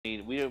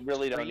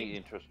really don't need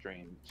intro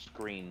screen.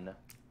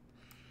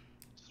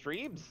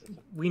 Streams?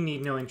 We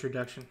need no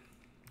introduction.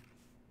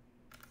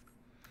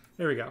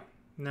 There we go.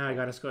 Now I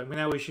got us going.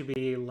 Now we should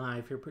be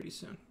live here pretty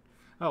soon.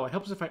 Oh, it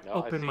helps if I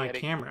open my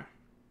camera.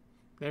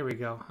 There we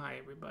go. Hi,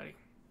 everybody.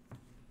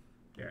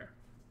 There.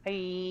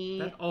 Hey.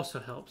 That also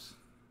helps.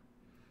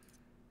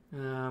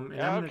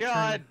 Oh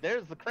God!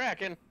 There's the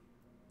Kraken.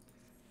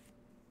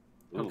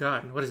 Oh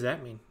God! What does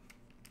that mean?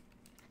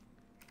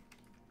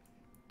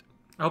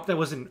 I hope that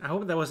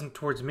wasn't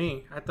towards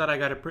me. I thought I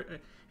got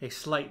a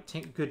slight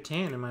good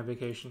tan in my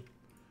vacation.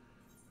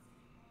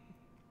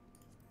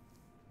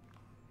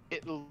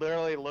 It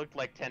literally looked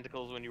like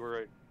tentacles when you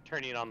were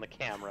turning on the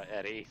camera,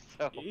 Eddie.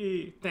 So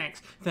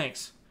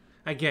Thanks.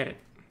 I get it.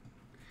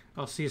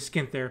 I'll see a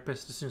skin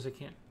therapist as soon as I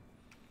can.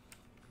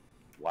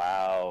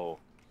 Wow.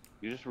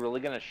 You're just really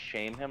gonna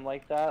shame him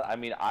like that? I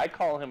mean, I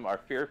call him our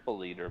fearful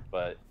leader,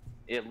 but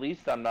at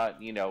least I'm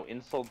not, you know,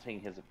 insulting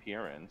his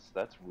appearance.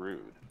 That's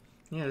rude.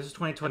 Yeah, this is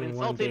 2021,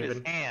 insulting David.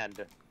 his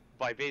hand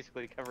by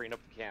basically covering up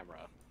the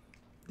camera.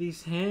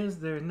 These hands,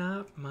 they're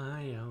not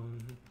my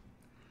own.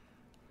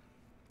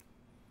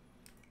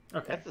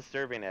 Okay. That's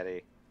disturbing,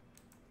 Eddie.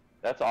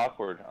 That's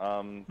awkward.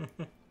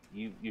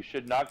 You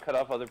should not cut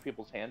off other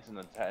people's hands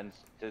and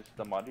stitch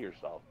them onto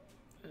yourself.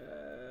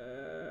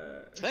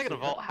 Second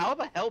of all, how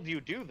the hell do you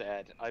do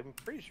that? I'm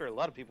pretty sure a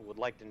lot of people would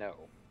like to know.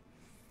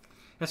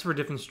 That's for a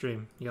different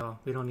stream, y'all.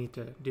 We don't need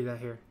to do that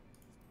here.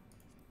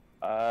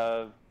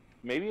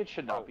 Maybe it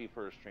should not be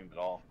for a stream at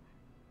all.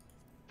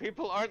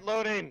 People aren't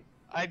loading!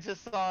 I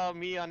just saw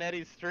me on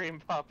Eddie's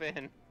stream pop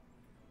in.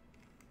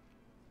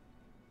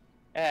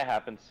 It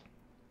happens.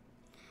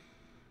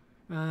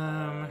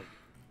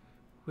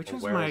 Which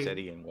was where is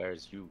Eddie and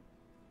where's you?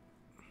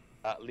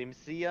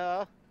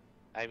 Limsa.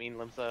 I mean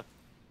Limsa.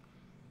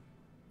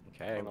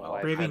 Okay, well,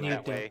 Braving New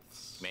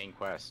Deaths. Main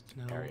quest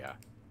area.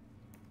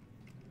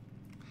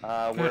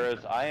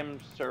 Whereas I am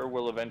Sir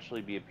will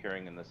eventually be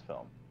appearing in this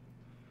film.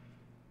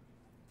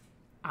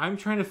 I'm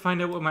trying to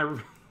find out what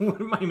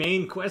my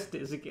main quest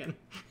is again.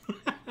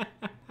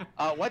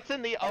 What's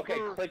in the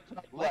upper click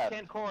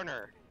left-hand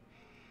corner?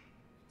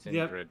 It's in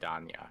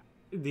Gridania.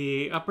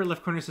 The upper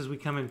left corner says we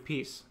come in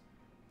peace.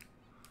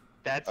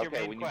 That's your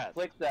main quest.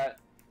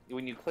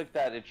 When you click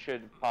that, it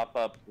should pop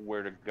up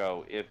where to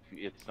go if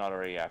it's not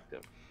already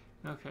active.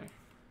 Okay.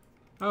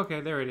 Okay,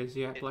 there it is.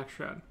 Yeah, Black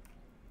Shroud.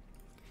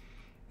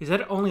 Is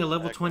that only a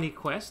level 20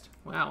 quest?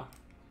 Wow.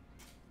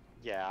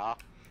 Yeah.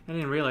 I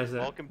didn't realize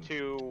that. Welcome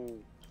to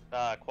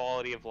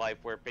quality of life,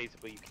 where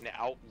basically you can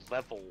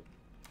out-level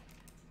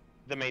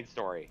the main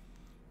story.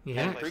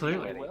 Yeah,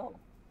 clearly.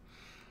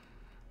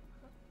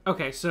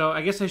 Okay, so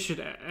I guess I should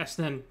ask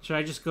then, should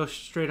I just go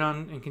straight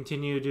on and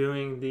continue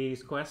doing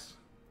these quests?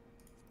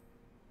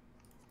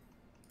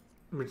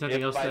 Or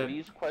something else by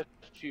these quests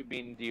you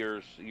mean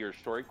your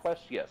story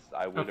quest, yes,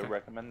 I would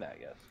recommend that,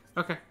 yes.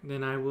 Okay,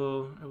 then I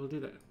will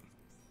do that.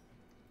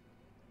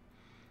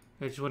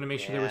 I just want to make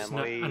sure there was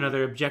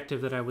another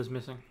objective that I was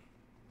missing.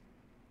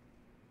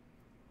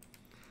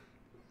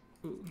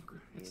 Ooh,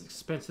 it's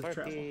expensive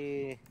travel.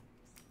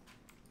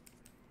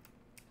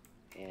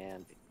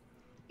 And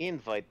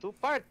invite to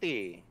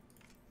party.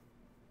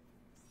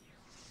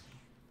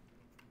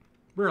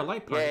 We're a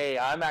light party. Yay,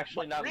 I'm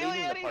actually not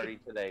leading the party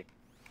today.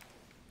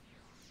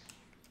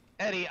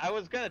 Eddie, I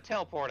was gonna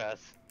teleport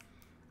us.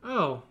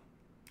 Oh.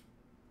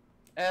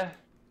 As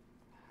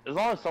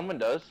long as someone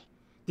does.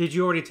 Did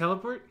you already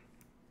teleport?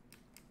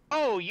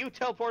 Oh, you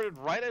teleported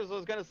right as I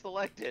was gonna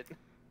select it.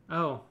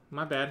 Oh,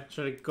 my bad.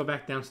 Should I go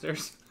back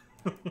downstairs?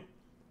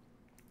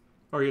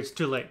 Or it's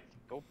too late?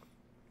 Go.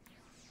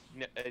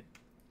 No,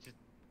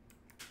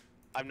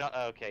 I'm not.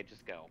 Okay,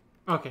 just go.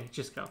 Okay,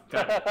 just go.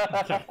 Got it.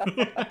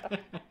 Okay.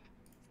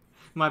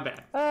 My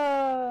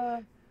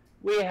bad.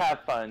 We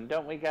have fun,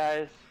 don't we,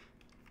 guys?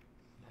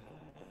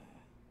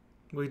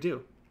 We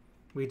do.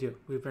 We do.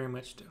 We very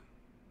much do.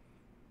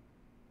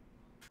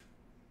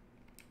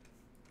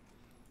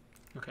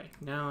 Okay,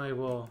 now I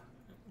will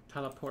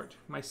teleport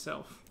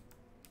myself.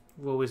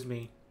 Woe is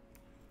me.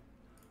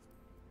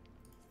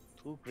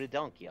 To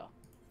Gridania.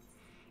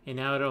 And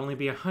now it'll only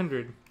be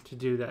 100 to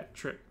do that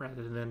trip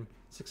rather than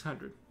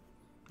 600.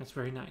 That's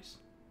very nice.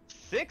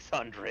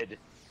 600?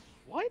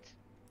 What?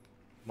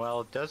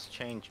 Well, it does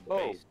change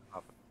based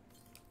off.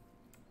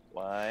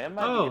 Why am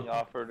I being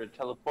offered to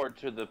teleport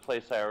to the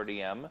place I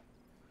already am?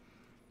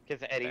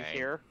 Because Eddie's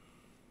here.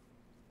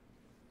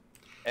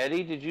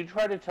 Eddie, did you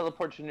try to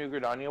teleport to New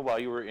Gridania while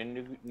you were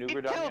in New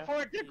Gridania?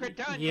 Teleport to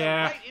Gridania,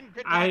 yeah, right in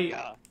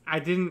Gridania. I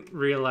didn't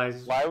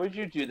realize. Why would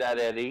you do that,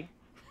 Eddie?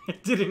 I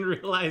didn't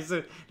realize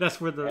that that's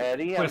where the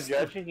Eddie, I'm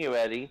judging you,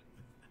 Eddie.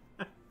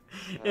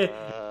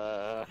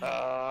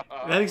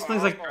 That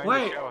explains like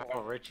why. Show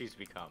how rich he's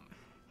become.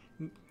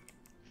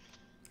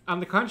 On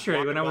the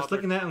contrary, when I was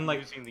looking at him like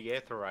using the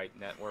Aetherite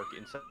network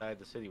inside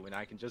the city, when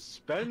I can just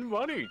spend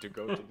money to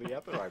go to the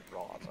Aetherite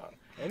Plaza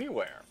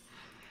anywhere.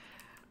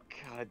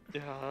 God.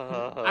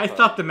 I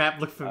thought the map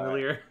looked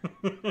familiar.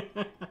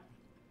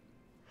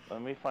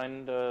 Let me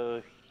find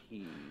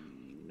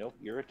Nope,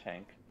 you're a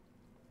tank.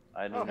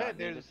 I do not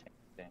need a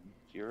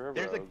You're a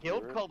There's a rogue,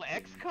 guild you're a called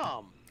thief.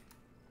 XCOM.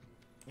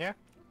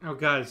 Oh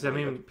god, does that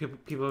mean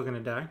people are gonna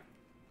die?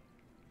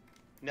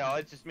 No,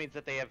 it just means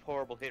that they have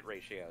horrible hit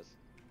ratios.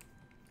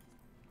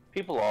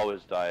 People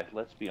always die,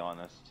 let's be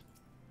honest.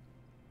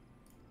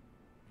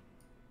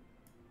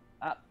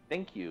 Ah,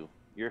 thank you.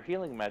 Your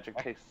healing magic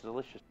tastes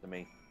delicious to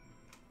me.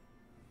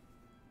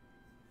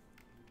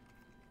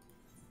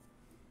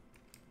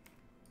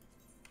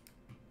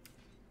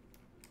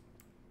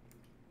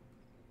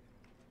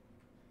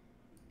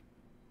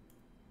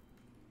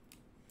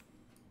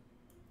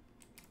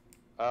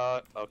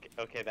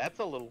 Okay, that's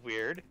a little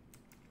weird.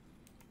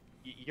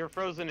 You're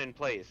frozen in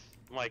place,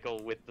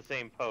 Michael, with the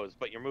same pose,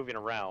 but you're moving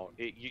around.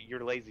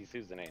 You're lazy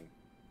Susaning.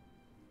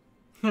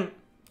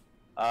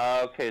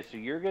 Okay, so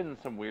you're getting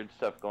some weird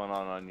stuff going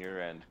on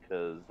your end,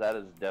 because that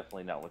is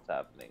definitely not what's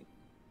happening.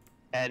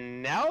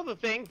 And now the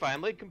thing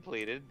finally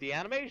completed the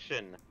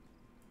animation.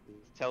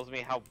 This tells me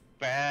how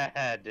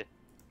bad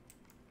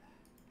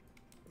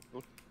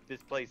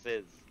this place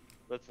is.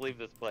 Let's leave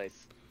this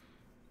place.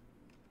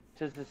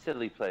 'Tis a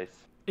silly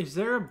place. Is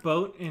there a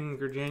boat in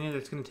Virginia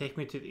that's going to take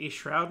me to the East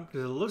Shroud?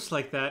 Because it looks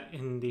like that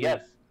in the...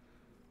 Yes.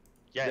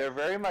 Yes. There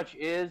very much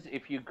is.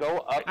 If you go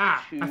up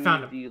to I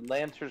found him. the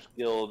Lancers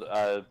Guild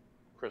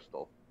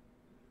crystal.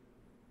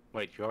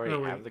 Wait, you already Oh,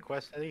 wait. have the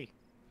quest, Eddie?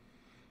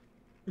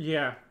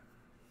 Yeah.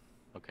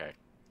 Okay.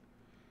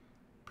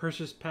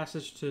 Purchase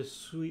passage to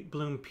Sweet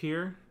Bloom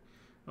Pier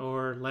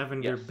or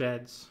Lavender Yes.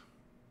 Beds.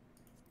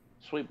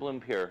 Sweet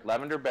Bloom Pier.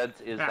 Lavender Beds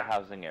is the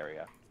housing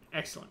area.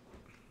 Excellent.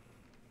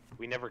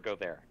 We never go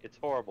there. It's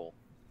horrible.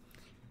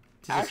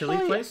 It's a silly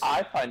place?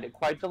 I find it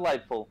quite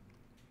delightful.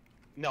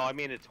 No, I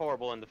mean it's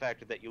horrible in the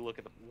fact that you look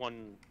at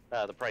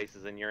the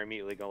prices and you're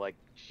immediately going like,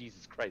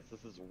 Jesus Christ,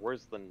 this is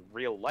worse than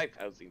real life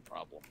housing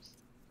problems.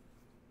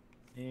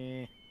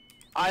 Eh.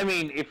 I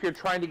mean, if you're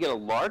trying to get a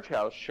large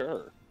house,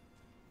 sure.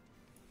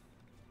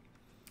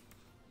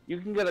 You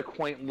can get a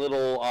quaint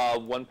little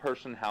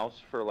one-person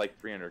house for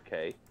like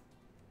 300K.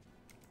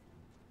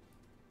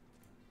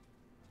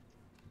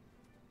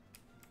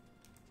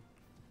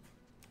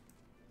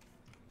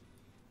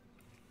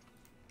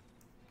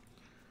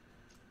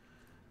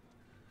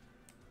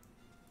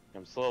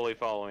 I'm slowly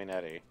following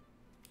Eddie.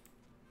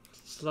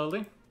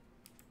 Slowly?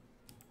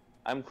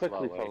 I'm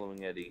quickly Slowly.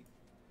 following Eddie.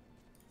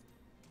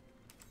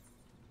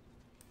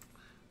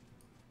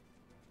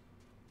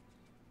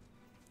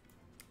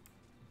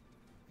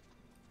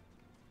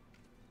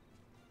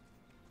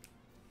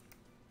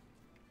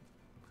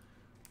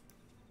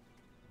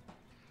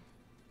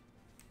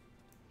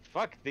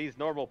 Fuck these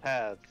normal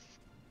paths.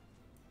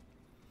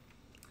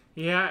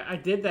 Yeah, I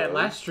did that Roads?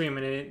 last stream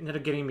and it ended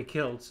up getting me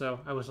killed, so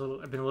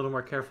I've been a little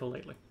more careful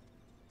lately.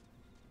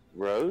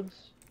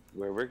 Roads?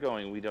 Where we're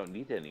going, we don't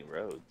need any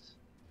roads.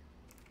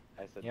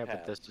 I said Yeah,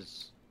 paths. but this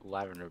is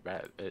Lavender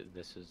Bed.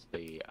 This is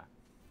the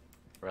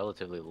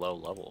relatively low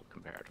level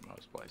compared to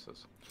most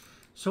places.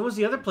 So was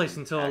the other place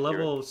until a Accurate.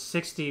 level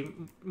 60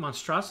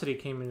 monstrosity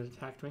came and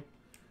attacked me.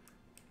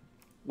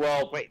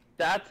 Well, Wait.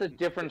 that's a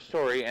different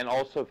story, and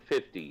also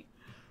 50.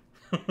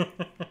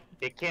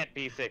 It can't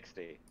be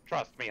 60.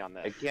 Trust me on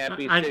this. It can't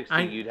be I- 60.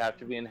 I- You'd have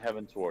to be in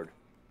Heaven's Ward.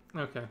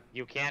 Okay.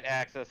 You can't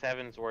access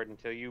Heaven's Word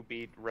until you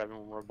beat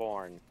Realm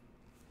Reborn.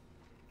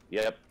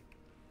 Yep.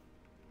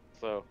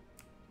 So,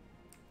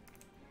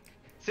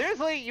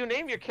 seriously, you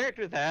name your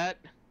character that?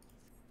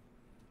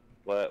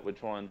 What?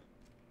 Which one?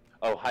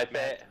 Oh, Mad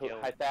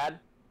Hythad? Hythad?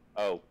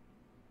 Oh.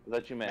 I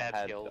thought you meant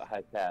Mad skills.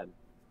 Hythad.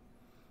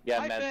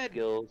 Yeah, Mad Hythad.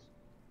 skills.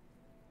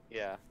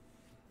 Yeah.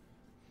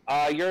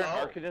 You're an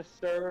Oh. Arcanist,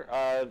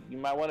 sir. You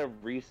might want to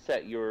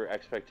reset your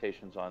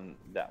expectations on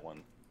that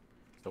one.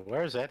 So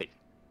where's Eddie?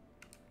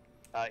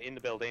 In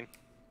the building.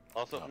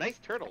 Also, Oh, nice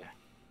turtle. okay.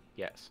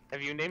 Yes.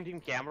 Have you named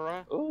him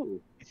Gamera?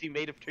 Ooh. Is he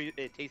made of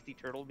tasty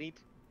turtle meat?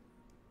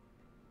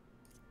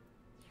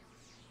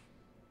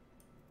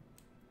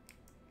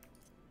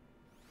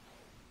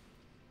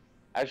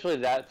 Actually,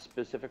 that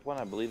specific one,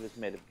 I believe, is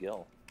made of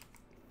gill.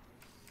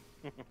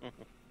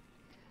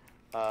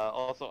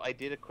 Also, I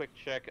did a quick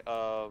check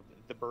of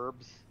the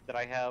burbs that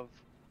I have.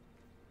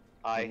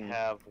 I Mhm.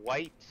 have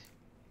white,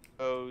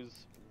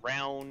 O's,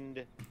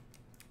 round,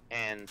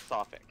 and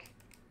Sophic.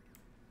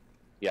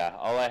 Yeah,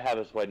 all I have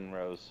is white and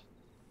rose.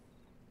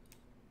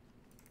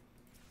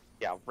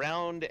 Yeah,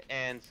 round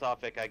and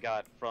Sophic I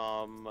got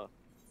from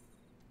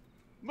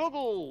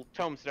Mobile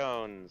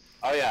Tomestones.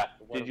 Oh yeah.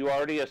 What Did you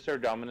already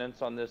assert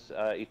dominance on this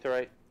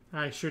Aetherite?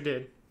 I sure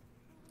did.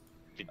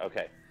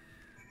 Okay.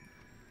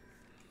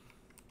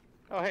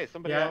 Oh, hey,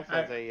 somebody Yeah, else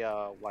has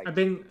a white. I've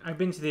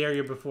been to the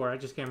area before. I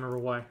just can't remember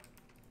why.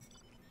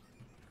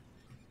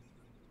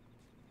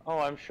 Oh,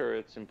 I'm sure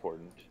it's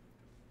important.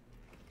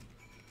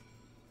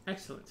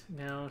 Excellent.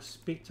 Now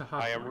speak to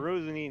I am Hawthorne.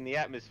 ruining the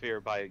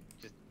atmosphere by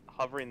just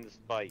hovering this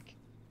bike.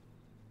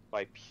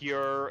 By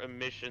pure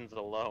emissions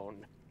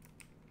alone.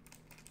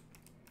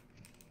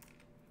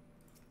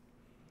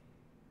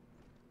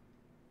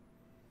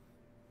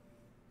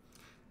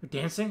 We're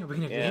dancing? Are we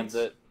gonna And dance?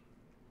 the,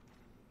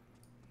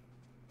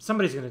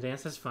 Somebody's gonna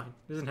dance. That's fine.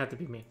 It doesn't have to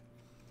be me.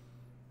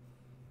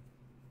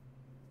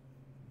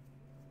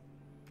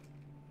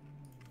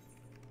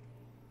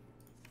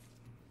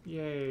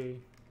 Yay.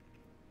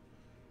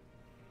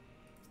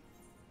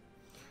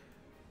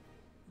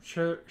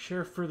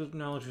 Share further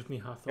knowledge with me,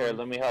 Hawthorne. Here,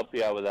 let me help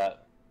you out with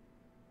that.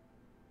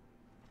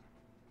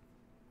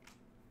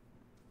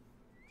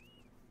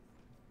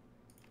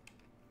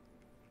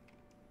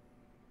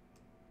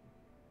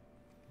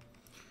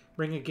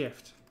 Bring a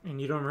gift,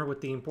 and you don't remember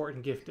what the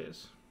important gift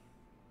is.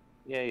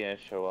 Yeah,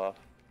 show off.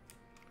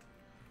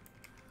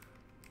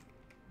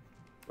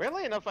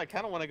 Weirdly enough, I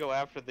kind of want to go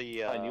after the.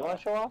 You want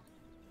to show off?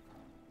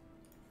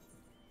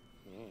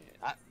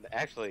 Yeah,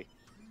 actually.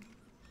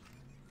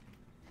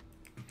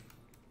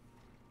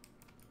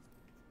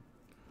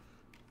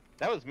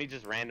 That was me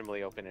just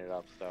randomly opening it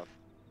up, so.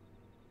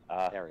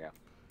 There we go.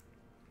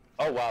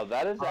 Oh wow,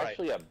 that is All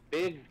actually a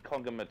big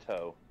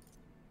Kongamato.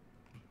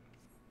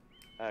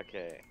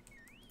 Okay.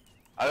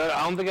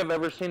 I don't think I've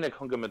ever seen a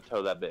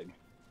Kongamato that big.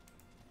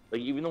 Like,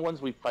 even the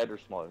ones we fight are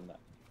smaller than that.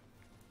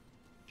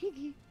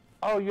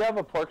 Oh, you have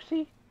a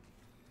Porksy?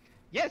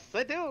 Yes,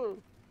 I do!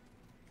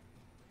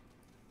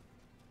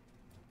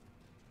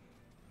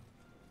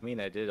 I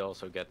mean, I did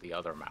also get the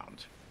other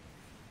mount.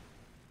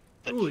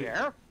 The Ooh.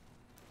 chair?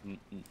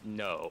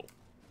 No.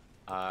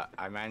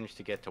 I managed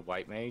to get to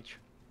White Mage.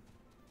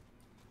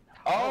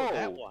 Oh,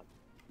 that one.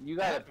 You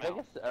got That a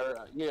Pegasus,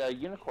 or a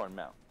unicorn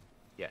mount.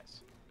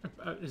 Yes.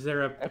 Is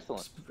there a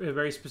Excellent. a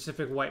very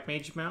specific white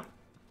mage mount?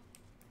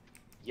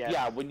 Yes.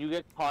 Yeah, when you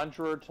get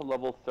Conjurer to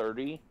level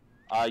 30,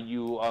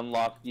 you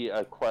unlock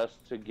a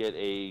quest to get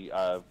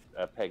a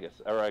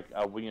Pegasus, or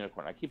a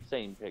unicorn. I keep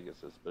saying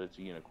Pegasus, but it's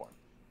a unicorn.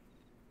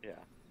 Yeah.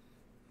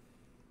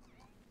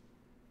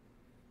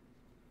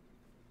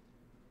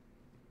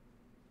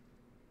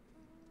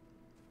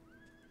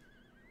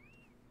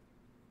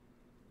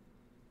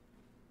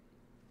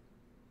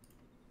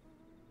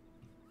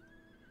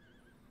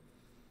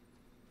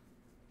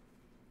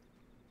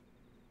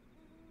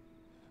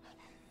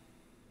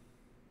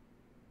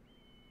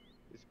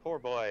 This poor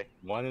boy.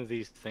 One of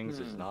these things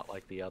is not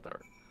like the other.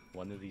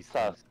 One of these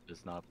Sus. things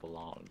does not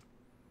belong.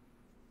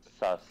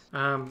 Sus.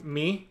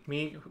 Me,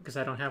 because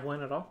I don't have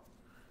one at all.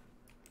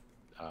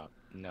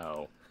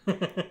 No.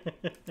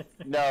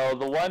 No,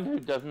 the one who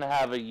doesn't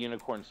have a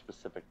unicorn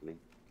specifically.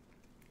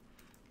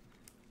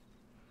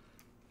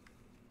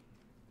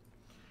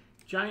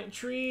 Giant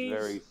trees.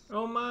 Very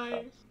Oh my.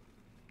 sus.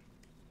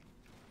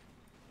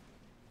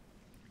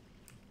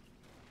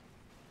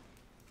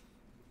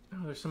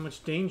 Oh, there's so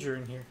much danger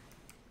in here.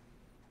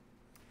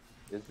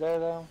 Is there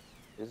though?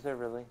 Is there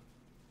really?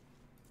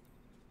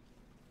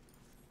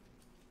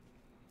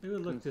 Ooh,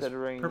 look, this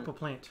Considering purple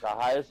plant. the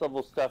highest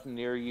level stuff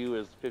near you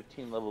is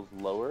 15 levels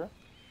lower.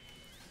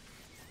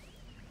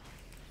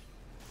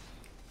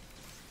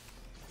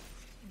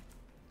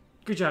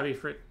 Good job,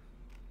 Ifrit.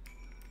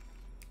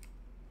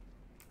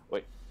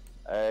 Wait,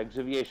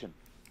 exhibition.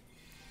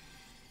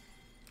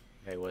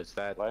 Hey, was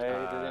that? Why did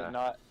it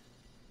not?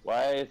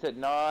 Why is it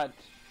not?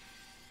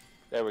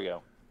 There we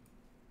go.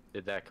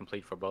 Did that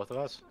complete for both of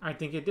us? I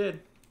think it did.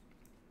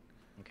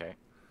 Okay.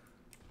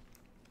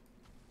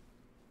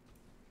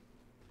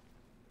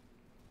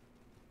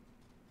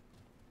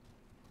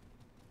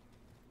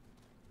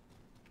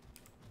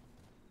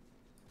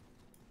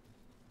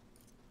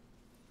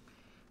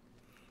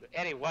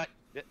 Eddie, what?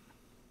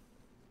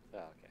 Oh,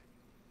 okay.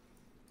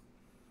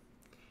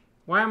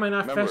 Why am I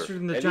not Remember, faster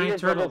than the Eddie giant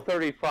is level turtle?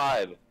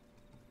 35.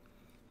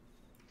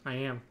 I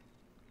am.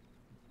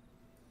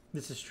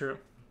 This is true.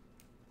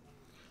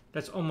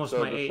 That's almost So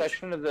my the age.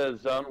 section of the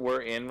zone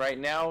we're in right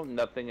now,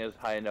 nothing is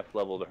high enough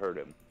level to hurt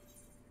him,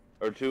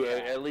 or to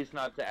at least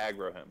not to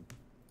aggro him.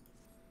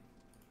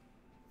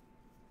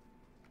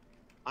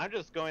 I'm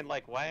just going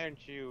like, why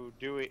aren't you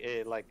doing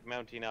it like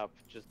mounting up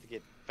just to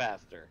get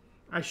faster?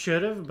 I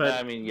should have, but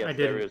I mean, yes, I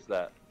didn't. there is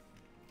that.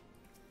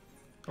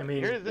 I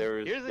mean, Here's There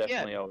is here's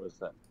definitely again. always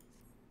that.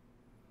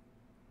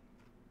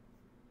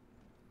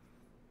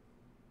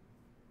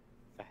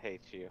 I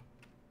hate you.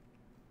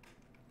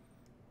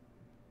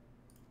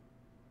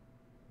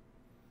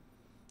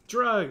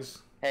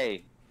 drugs.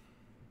 Hey,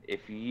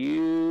 if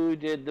you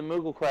did the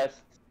Moogle quests,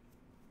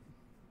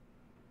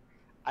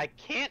 I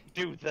can't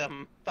do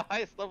them. The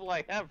highest level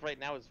I have right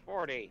now is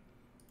 40.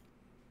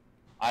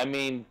 I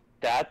mean,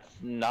 that's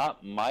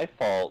not my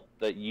fault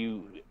that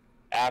you,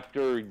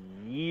 after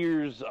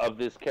years of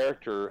this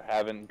character,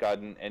 haven't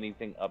gotten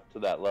anything up to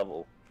that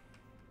level.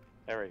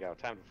 There we go.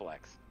 Time to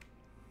flex.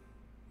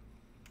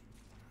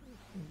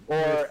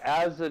 Or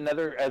as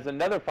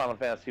another Final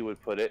Fantasy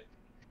would put it,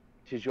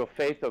 "'Tis your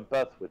faith or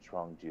birth which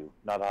wronged you,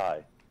 not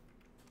I."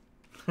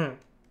 Smack,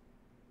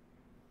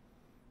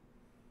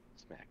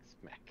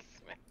 smack,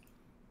 smack.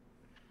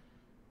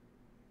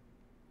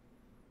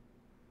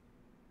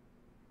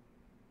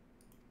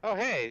 Oh,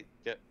 hey.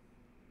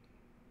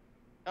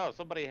 Oh,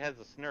 somebody has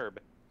a snurb.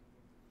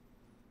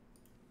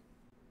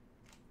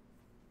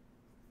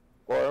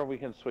 Or we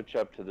can switch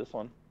up to this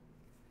one.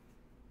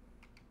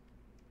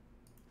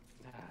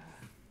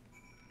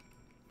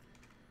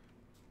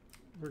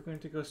 We're going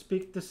to go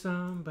speak to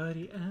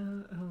somebody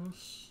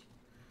else.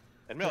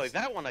 And Millie,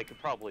 that one I could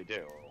probably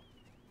do.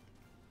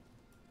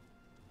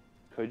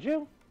 Could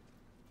you?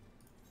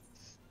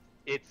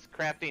 It's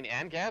crafting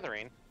and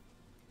gathering.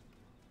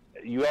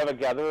 You have a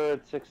gatherer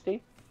at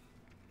 60?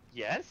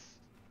 Yes.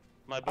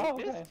 My Oh,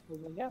 boot okay. is. Well,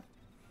 then, yeah.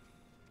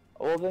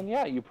 Well, then,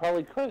 yeah, you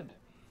probably could.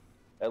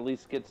 At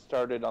least get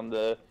started on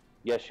the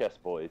yes,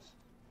 boys.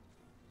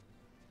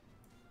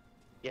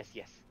 Yes,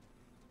 yes.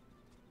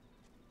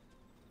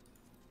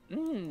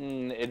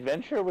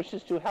 Adventure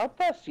wishes to help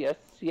us. Yes,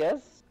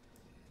 yes.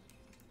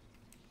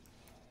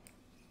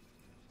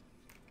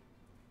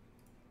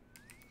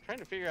 Trying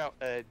to figure out.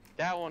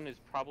 That one is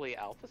probably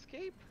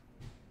Alphascape.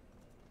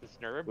 The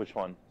Snurb. Which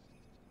one?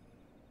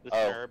 The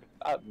Snurb.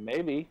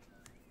 Maybe.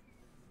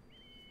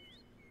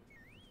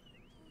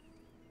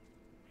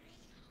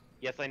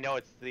 Yes, I know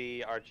it's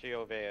the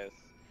Archeoveus,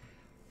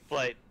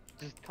 but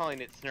just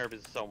calling it Snurb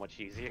is so much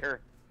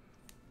easier.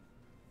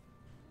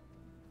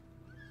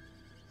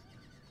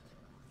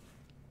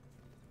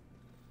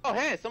 Oh,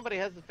 hey, somebody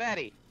has the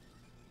fatty.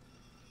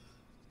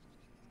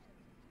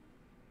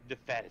 The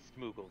fattest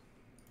Moogle.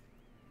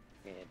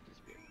 And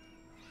disappear.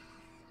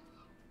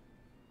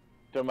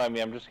 Don't mind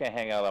me, I'm just gonna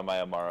hang out on my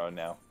Amaro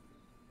now.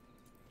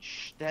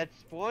 Shh, that's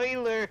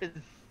spoilers!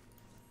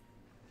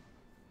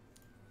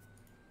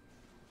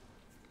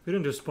 We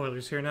don't do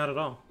spoilers here, not at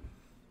all.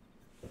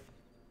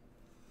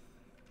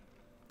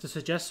 To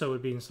suggest so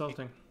would be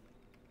insulting.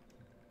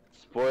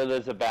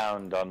 Spoilers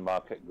abound on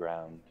market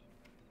ground.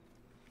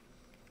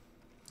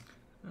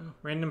 Oh,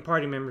 random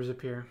party members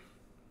appear.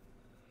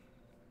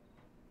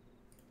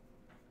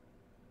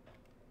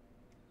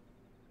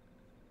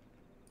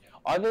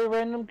 Are they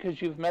random?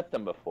 Because you've met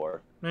them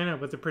before. I know,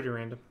 but they're pretty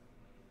random.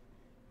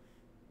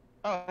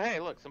 Oh, hey,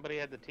 look, somebody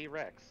had the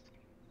T-Rex.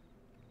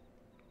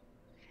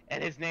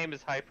 And his name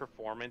is High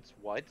Performance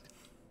what?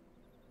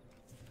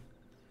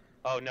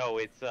 Oh no,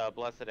 it's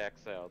Blessed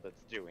Exo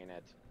that's doing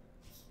it.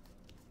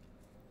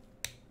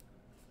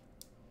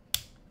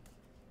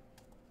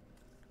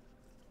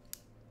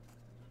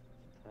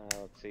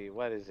 Let's see,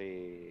 what is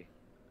he?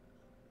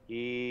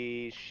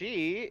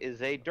 She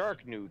is a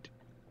Dark Newt.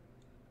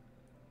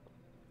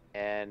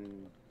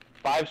 And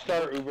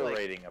 5-star Uber like,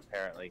 rating,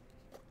 apparently.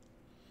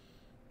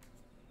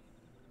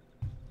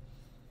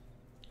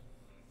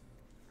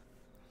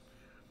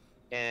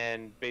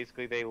 and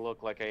basically they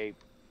look like a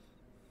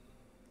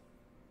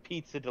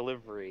pizza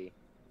delivery.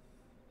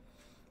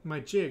 My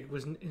jig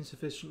was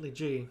insufficiently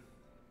G.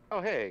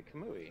 Oh hey,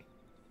 Kamui.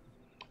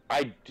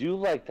 I do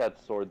like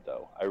that sword,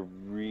 though. I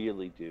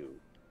really do.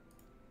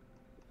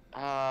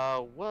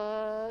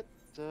 What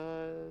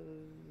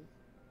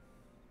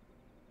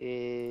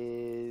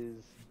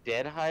is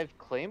Dead Hive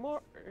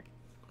Claymore?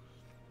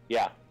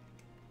 Yeah.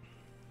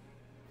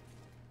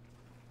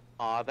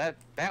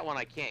 That one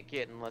I can't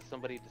get unless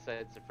somebody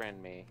decides to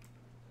friend me.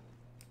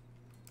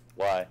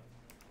 Why?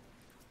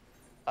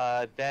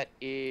 That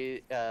is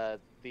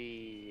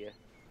the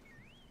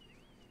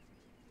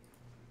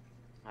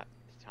not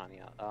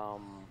Titania.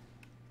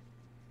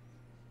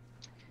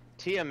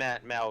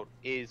 Tiamat mount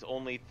is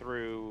only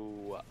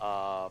through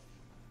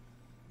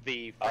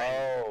the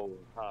friend. Oh,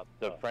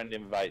 the friend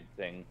invite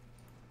thing.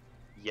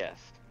 Yes.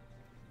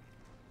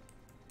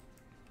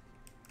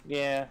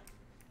 Yeah.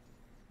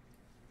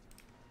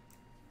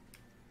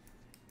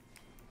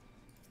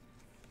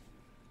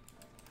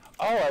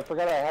 Oh, I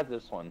forgot I had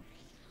this one.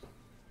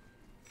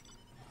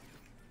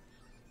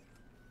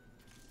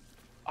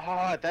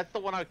 Ah, that's the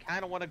one I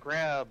kind of want to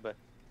grab,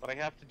 but I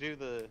have to do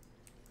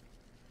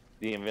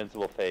The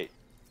Invincible Fate.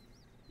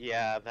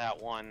 Yeah, that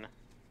one.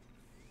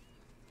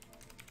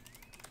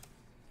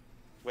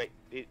 Wait,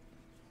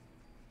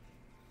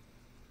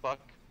 fuck.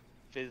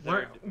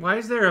 Fizzard. Why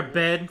is there a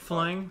bed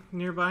flying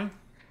nearby?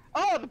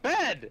 Oh, the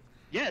bed!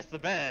 Yes, the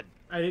bed!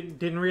 I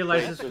didn't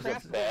realize That's this the was...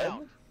 craftable bed?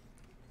 mount.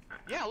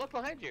 Yeah, look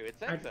behind you. It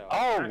says so.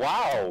 Oh,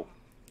 wow!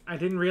 I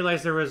didn't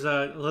realize there was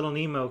a Little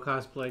Nemo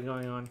cosplay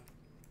going on.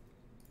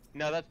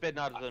 No, that's bed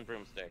knives and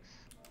broomsticks.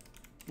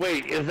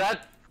 Wait, is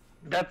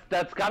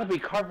that's gotta be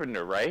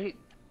Carpenter, right?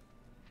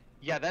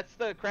 Yeah, that's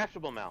the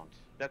craftable mount.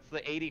 That's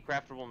the 80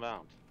 craftable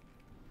mount.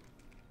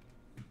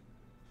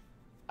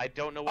 I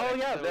don't know what. Oh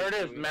yeah, there it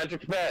is. doing.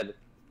 Magic bed.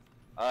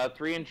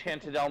 3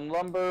 enchanted elm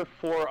lumber,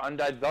 4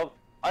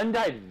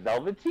 undyed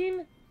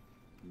velveteen.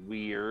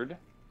 Weird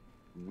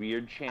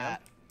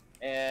champ.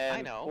 And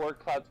I know. 4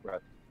 cloud's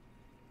breath.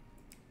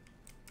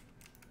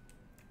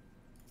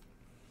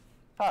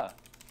 Huh.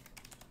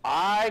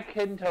 I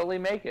can totally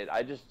make it.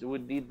 I just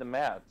would need the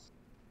mats.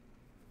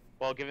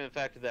 Well, given the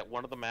fact that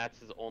one of the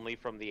mats is only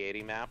from the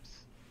 80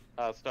 maps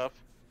stuff.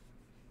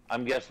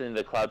 I'm guessing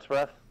the cloud's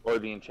breath or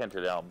the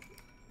enchanted elm.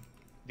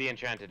 The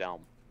enchanted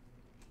elm.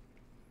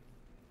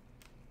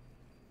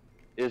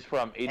 Is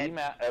from 80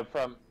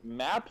 from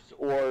maps,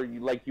 or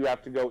you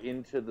have to go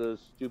into the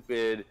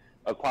stupid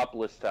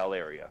Aquapolis style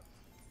area.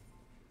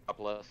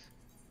 Plus.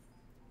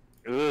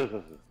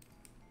 Ugh.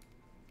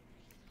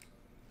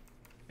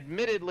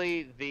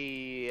 Admittedly,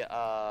 the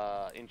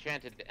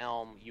enchanted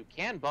elm you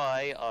can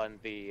buy on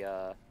the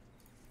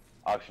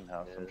Auction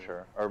house, I'm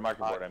sure, or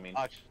market board. I mean,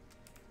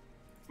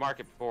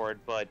 market board,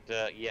 but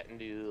yeah.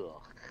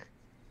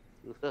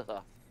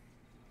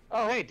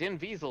 Oh, hey, Din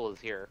Wiesel is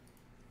here.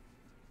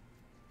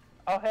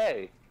 Oh,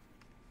 hey.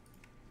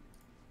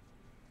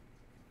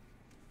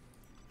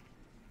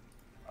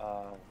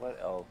 What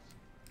else?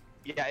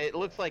 Yeah, it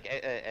looks like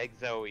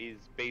Exo is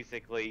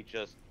basically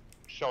just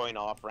showing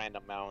off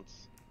random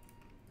mounts.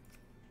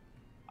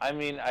 I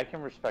mean, I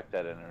can respect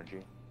that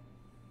energy.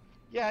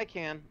 Yeah, I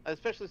can,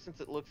 especially since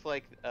it looks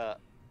like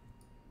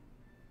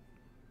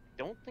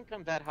don't think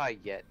I'm that high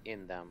yet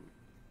in them.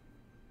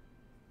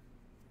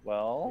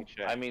 Well,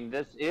 I mean,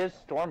 this is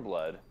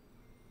Stormblood.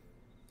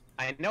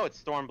 I know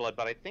it's Stormblood,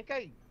 but I think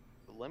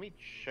let me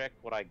check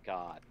what I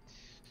got.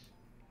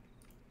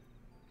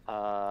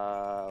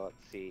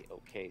 Let's see.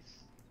 Okay.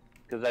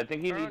 Because I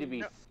think you need to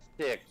be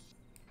 6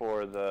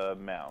 for the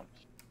mount.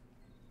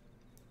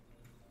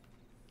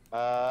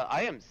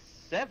 I am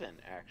 7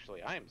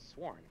 actually. I am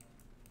sworn.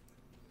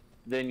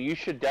 Then you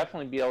should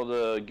definitely be able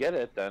to get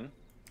it then.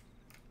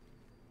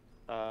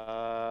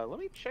 Let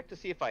me check to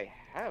see if I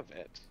have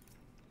it.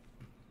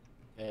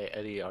 Hey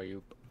Eddie, are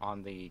you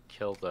on the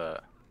kill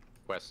the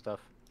quest stuff?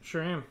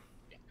 Sure am.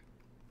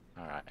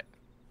 All right.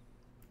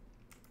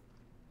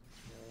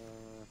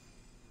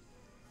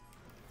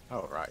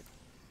 All right.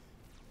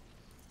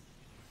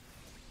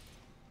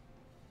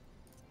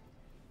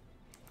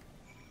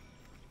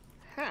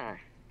 Huh.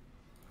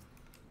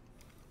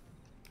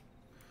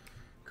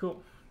 Cool.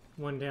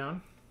 One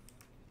down.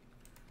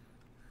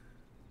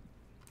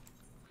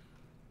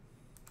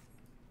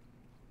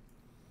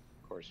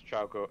 Of course,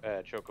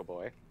 Choco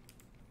Boy.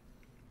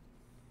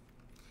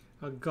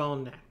 A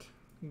gallnet.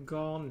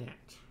 Gallnet.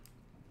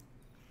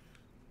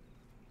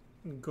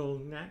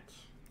 Gallnet.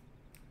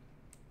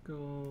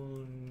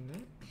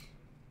 Gallnet.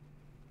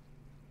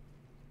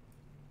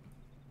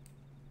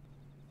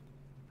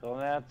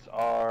 Gallnats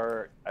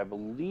are, I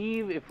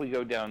believe, if we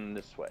go down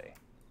this way.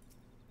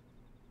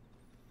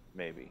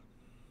 Maybe.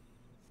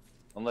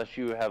 Unless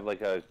you have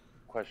like a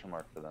question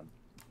mark for them.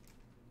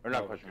 Or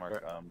not question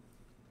mark,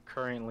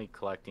 Currently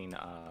collecting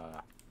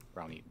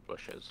brownie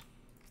bushes.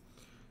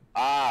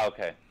 Ah,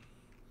 okay.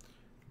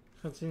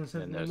 Something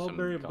said And the there's some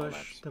mulberry bush,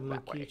 gallnuts the that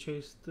monkey way.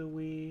 chased the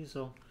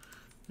weasel.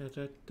 Da,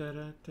 da, da,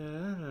 da,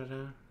 da, da,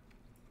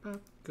 da.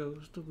 Up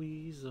goes the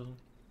weasel.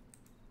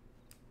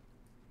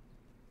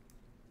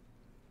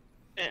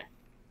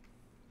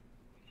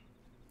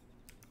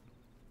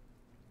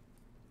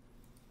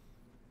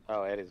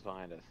 Oh, Eddie's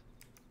behind us.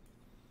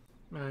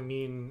 I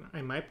mean,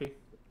 I might be.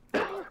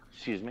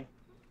 Excuse me.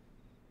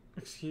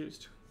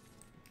 Excused.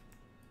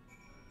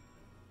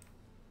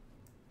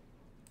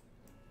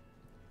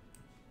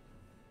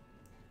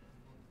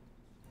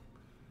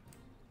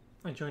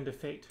 I joined a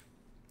fate.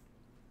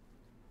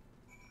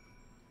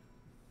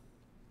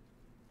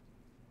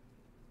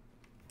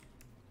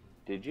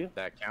 Did you?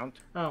 That count?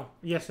 Oh,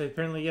 yes,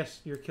 apparently,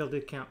 yes, your kill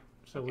did count.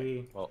 So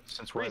Okay. Well,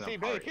 since we're in a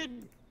party,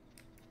 Bacon.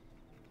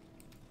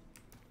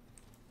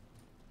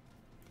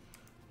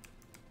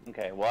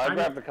 Okay, well, I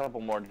grabbed a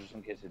couple more just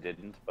in case it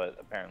didn't, but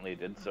apparently it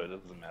did, so it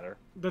doesn't matter.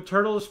 The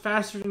turtle is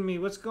faster than me.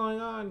 What's going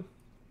on?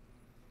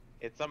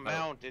 It's a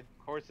mount. Of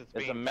course, it's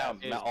It's a being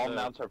mount. fast. All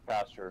mounts are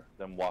faster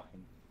than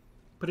walking.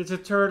 But it's a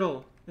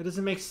turtle. It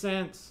doesn't make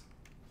sense.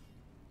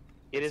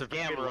 It is it's a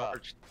very Gamera.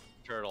 large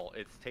turtle.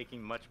 It's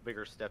taking much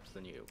bigger steps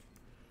than you.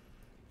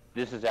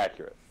 This is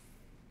accurate.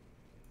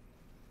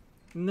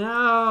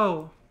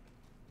 No.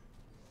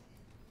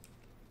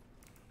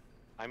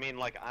 I mean,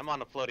 like, I'm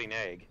on a floating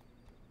egg.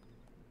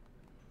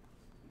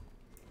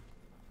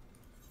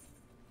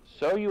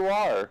 So you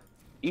are.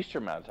 Easter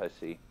mount, I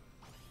see.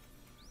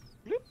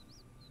 Bloop.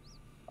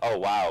 Oh,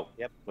 wow.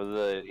 Yep. With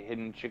a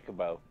hidden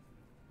chickabo.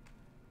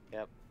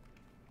 Yep.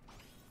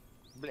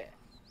 Bleh.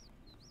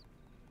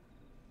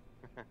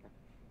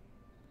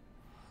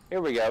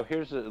 Here we go.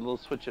 Here's a little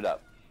switch it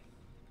up.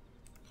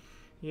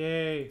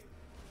 Yay.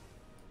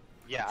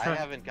 Yeah, I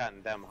haven't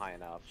gotten them high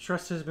enough.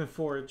 Trust has been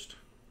forged.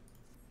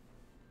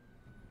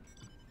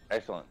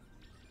 Excellent.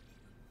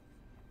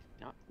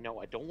 No,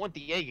 I don't want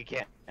the egg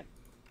again.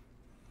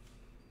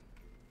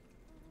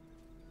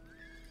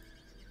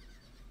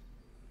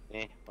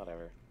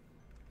 Whatever.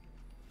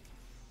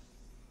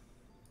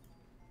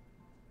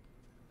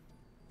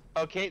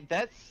 Okay,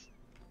 that's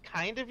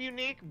kind of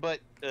unique, but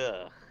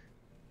ugh.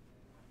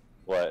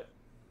 What?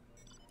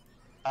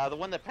 The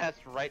one that passed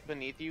right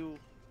beneath you,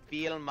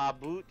 Feel my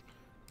boot.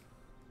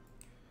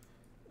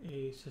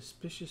 A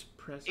suspicious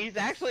presence. He's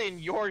actually in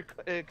your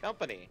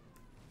company.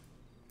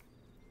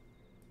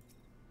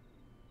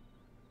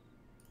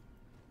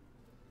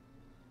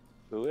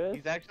 Who is?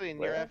 He's actually in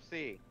Where? your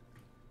FC.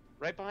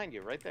 Right behind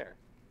you, right there.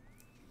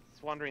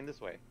 It's wandering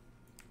this way.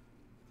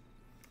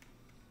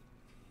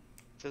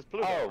 It says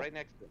Pluto Oh. right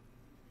next to him.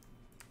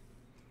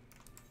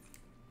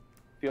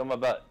 Feel my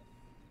butt.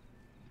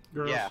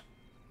 Girls. Yeah.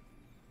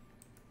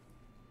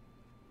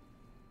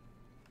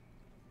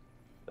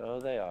 So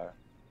they are.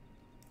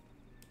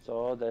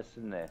 So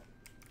destiny.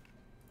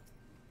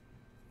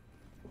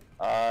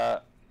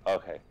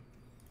 Okay.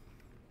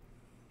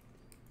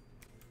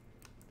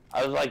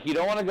 I was like, you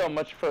don't want to go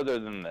much further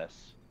than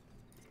this.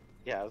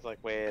 Yeah, I was like,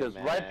 wait a Because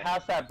minute. right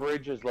past that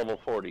bridge is level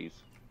 40s.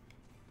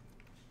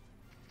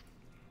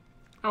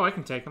 Oh, I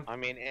can take them. I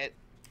mean, it.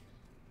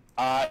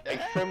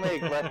 Extremely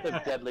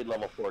aggressive, deadly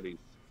level 40s.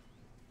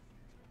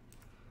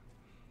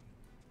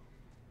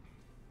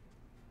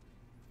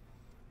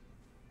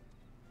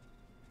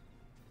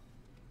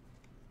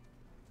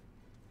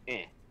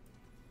 Eh.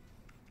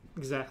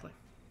 Exactly.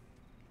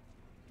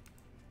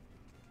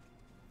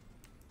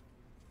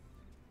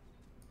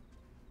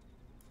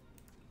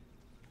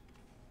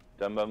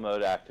 Dumbo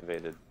mode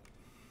activated.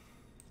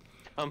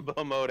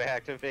 Combo mode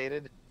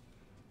activated.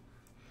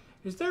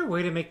 Is there a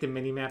way to make the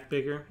mini-map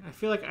bigger? I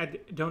feel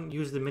like don't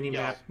use the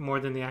mini-map Yes. more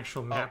than the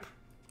actual map.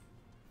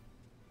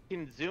 You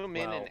can zoom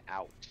in and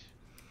out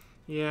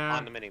Yeah.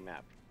 on the mini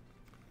map,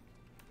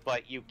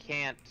 but you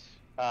can't.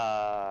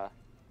 Yeah,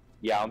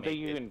 I don't think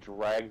you can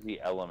drag the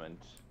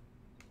element.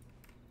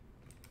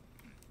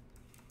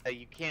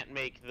 You can't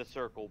make the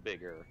circle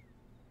bigger,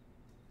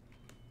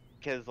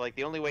 because like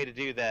the only way to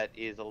do that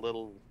is a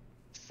little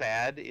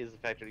sad. Is the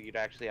fact that you'd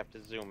actually have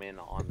to zoom in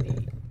on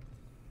the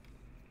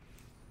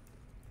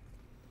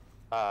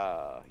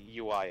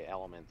UI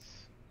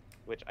elements,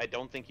 which I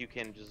don't think you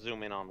can just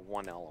zoom in on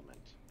one element.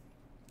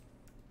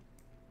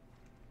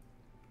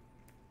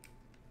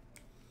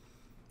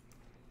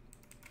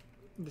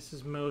 This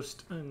is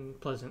most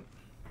unpleasant.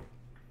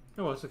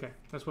 Oh, well, it's okay.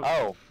 That's what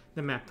Oh,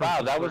 the map.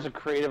 wow, that was a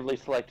creatively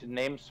selected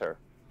name, sir.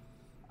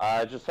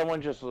 Someone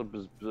just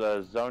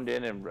was zoned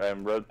in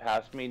and rode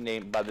past me,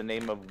 named by the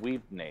name of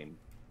Weave Name.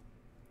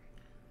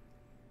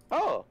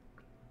 Oh,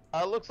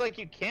 looks like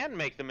you can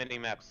make the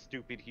minimap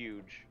stupid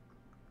huge.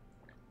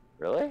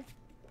 Really?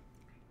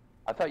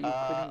 I thought you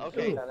couldn't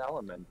okay. do that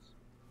element.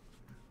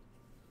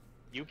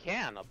 You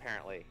can,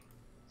 apparently.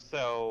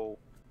 So,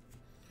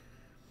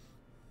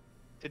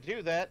 to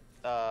do that,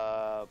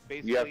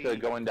 basically... You have to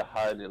go into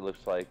HUD, it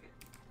looks like.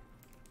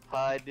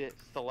 HUD,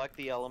 select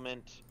the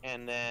element,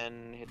 and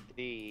then hit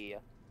the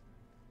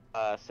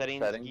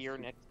settings gear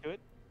next to it.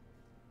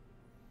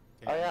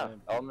 Oh yeah,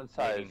 element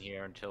size. Waiting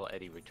here until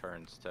Eddie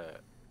returns to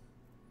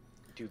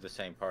do the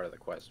same part of the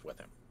quest with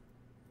him.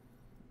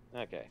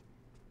 Okay.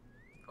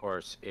 Of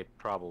course, it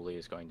probably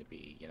is going to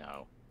be, you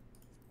know,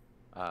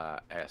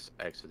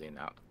 exiting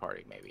out the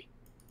party, maybe.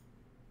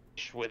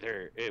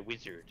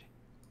 Wizard.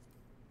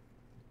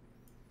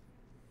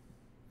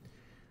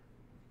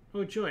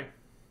 Oh, joy.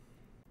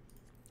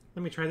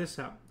 Let me try this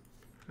out.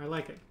 I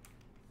like it.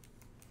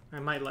 I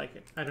might like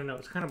it. I don't know.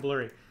 It's kind of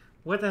blurry.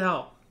 What the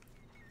hell?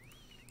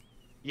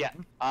 Yeah.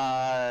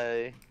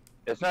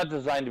 It's not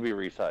designed to be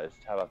resized.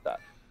 How about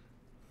that?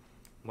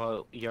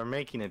 Well, you're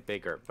making it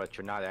bigger, but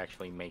you're not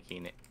actually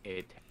making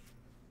it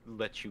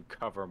let you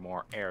cover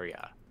more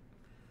area.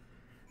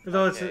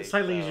 Though Okay, it's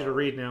slightly easier to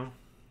read now.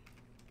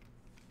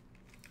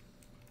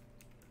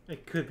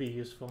 It could be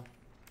useful.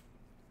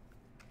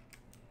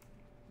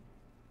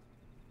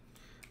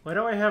 Why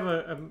do I have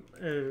a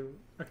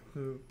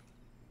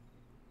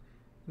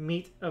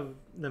meat of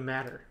the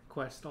matter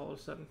quest all of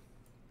a sudden?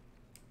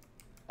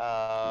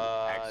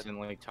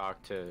 Accidentally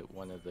talked to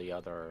one of the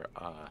other.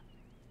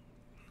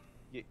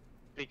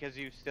 Because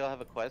you still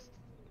have a quest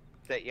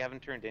that you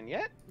haven't turned in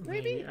yet?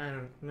 Maybe?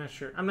 I'm not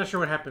sure. I'm not sure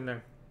what happened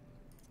there.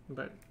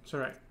 But it's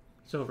alright.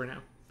 It's over now.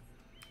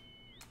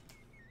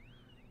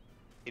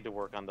 Need to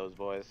work on those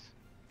boys.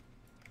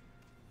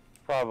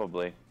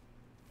 Probably.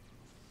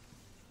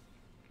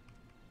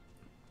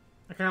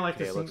 I kind of like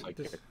Okay, this. it looks like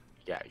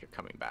you're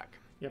coming back.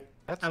 Yep.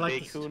 That's I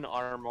like this. Bakun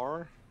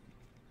armor.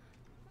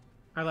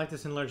 I like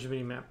this enlarged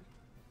mini map.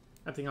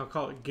 I think I'll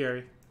call it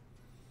Gary.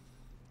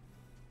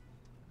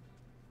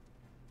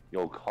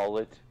 You'll call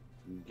it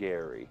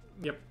Gary.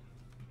 Yep.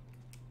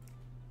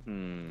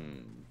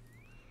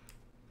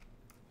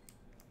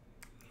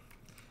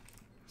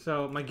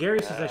 So my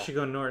Gary says I should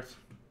go north.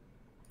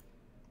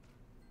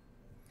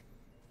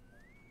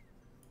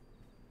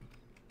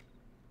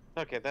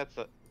 Okay, that's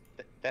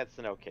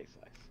an okay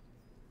size.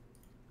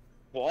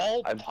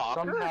 Wall I've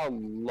talker? somehow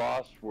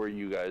lost where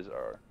you guys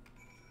are.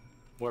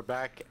 We're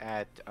back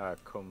at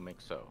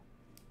Komixo.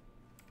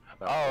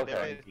 Oh, They're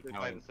okay. basically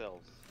by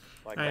themselves.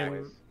 Like I'm-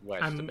 always.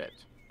 West a bit.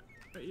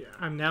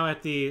 I'm now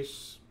at the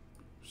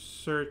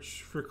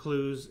search for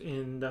clues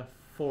in the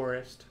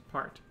forest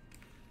part.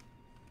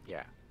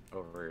 Yeah,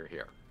 over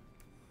here.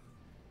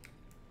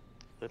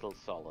 Little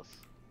solace.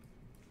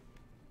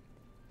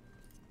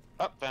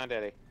 Oh, found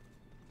Eddie.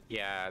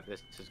 Yeah,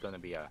 this is going to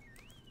be a...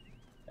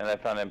 And I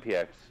found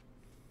MPX.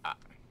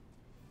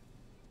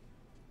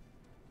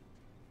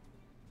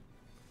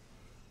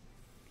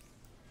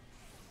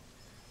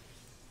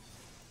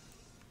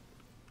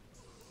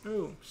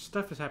 Oh,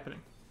 stuff is happening.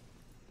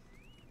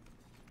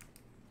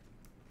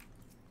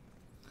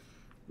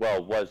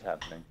 Well, was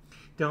happening.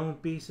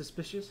 Don't be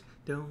suspicious.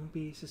 Don't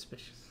be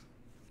suspicious.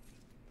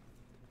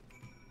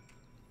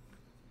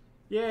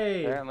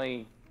 Yay!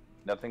 Apparently,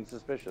 nothing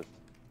suspicious.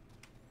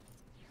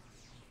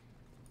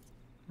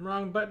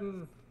 Wrong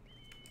button.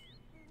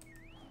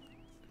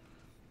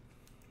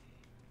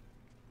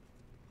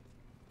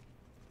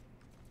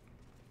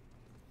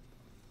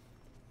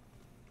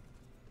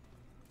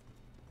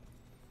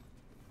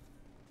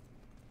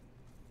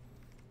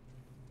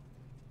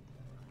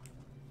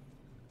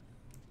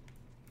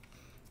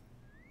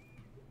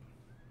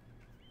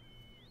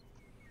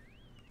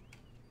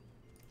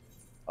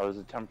 Oh, is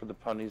it time for the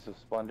Ponies of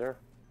Splendor?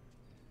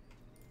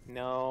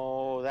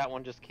 No, that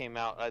one just came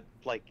out.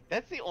 Like,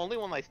 that's the only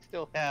one I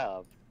still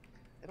have.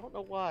 I don't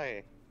know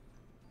why.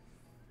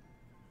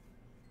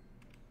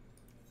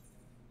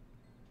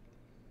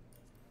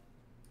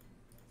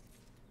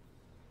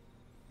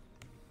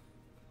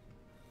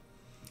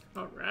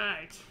 All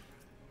right.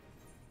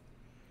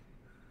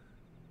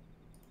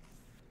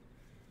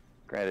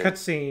 Granted,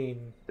 Cutscene.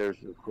 there's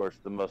of course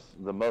the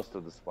most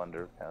of the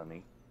Splendor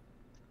Pony.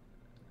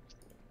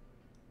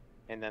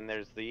 And then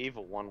there's the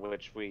evil one,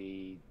 which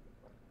we...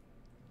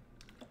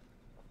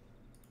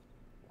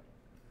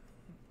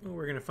 Oh,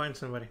 we're gonna find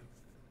somebody.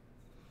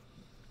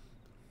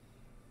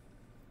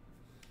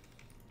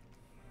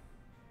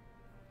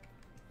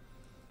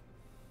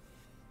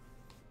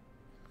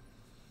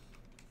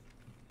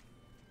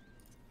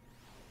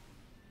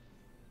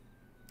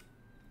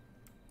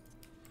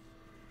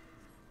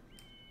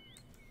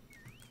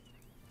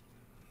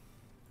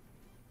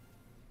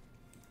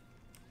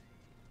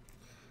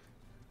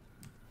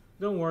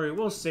 Don't worry,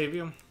 we'll save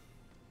you.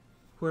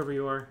 Whoever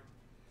you are.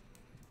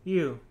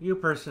 You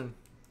person.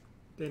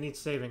 They need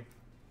saving.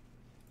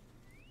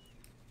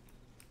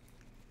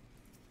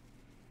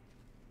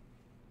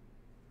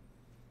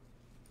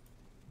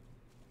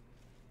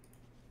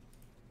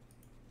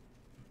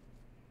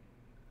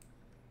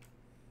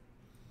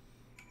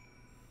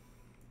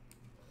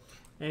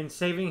 And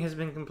saving has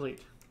been complete.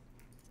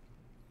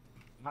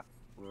 Not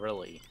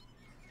really.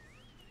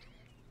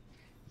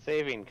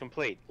 Saving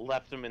complete.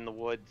 Left them in the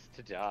woods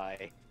to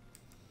die.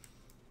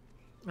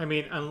 I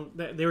mean,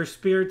 they were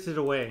spirited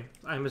away.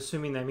 I'm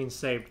assuming that means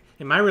saved.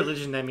 In my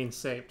religion, that means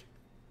saved.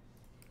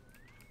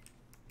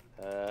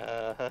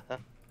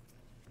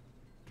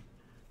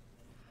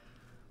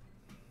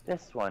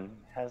 This one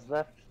has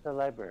left the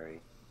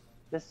library.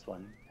 This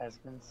one has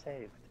been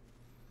saved.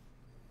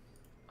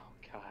 Oh,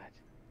 God.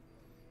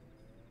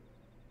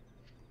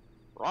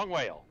 Wrong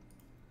whale.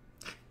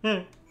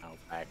 I'll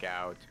back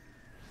out.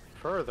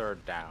 Further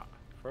down.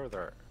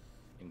 Further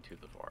into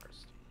the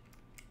forest.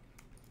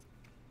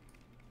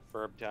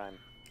 Verb time.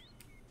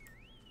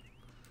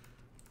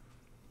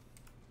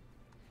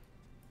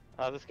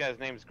 This guy's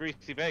name's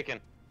Greasy Bacon.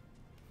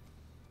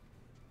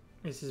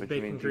 This is Which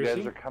bacon means greasy. you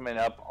guys are coming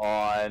up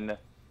on.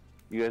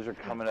 You guys are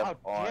coming up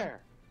How on.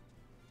 dare.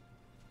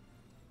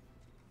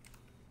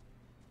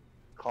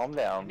 Calm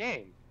down.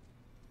 Name.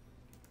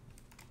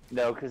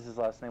 No, because his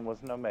last name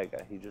wasn't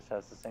Omega. He just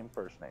has the same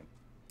first name.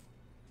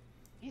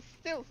 He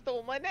still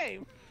stole my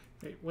name.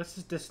 Wait, what's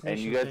his And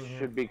destination? you guys thing here?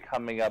 should be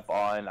coming up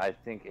on, I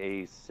think,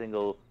 a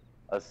single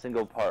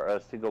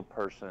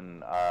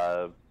person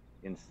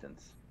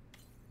instance.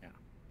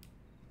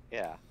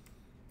 Yeah.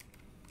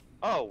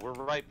 Oh, we're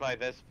right by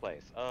this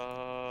place.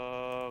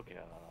 Oh,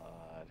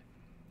 God.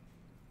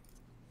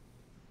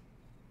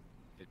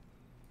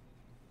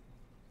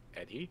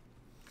 Eddie?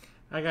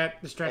 I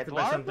got distracted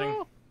by something.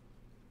 Eduardo?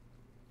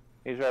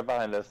 He's right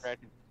behind us.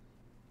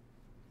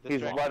 He's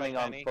Distracted by running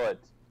on Shiny? foot.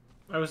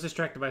 I was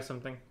distracted by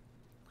something.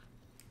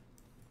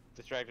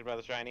 Distracted by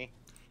the shiny?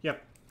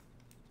 Yep.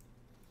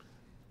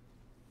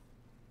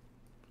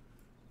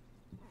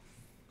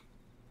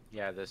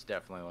 Yeah, this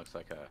definitely looks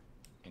like a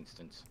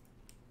instance.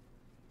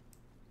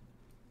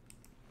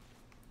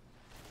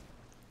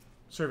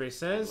 Survey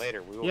says.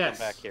 Later, we will yes.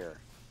 come back here.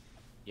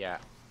 Yeah.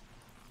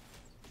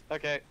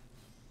 Okay.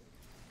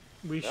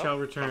 We Well, shall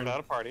return. About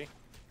a party.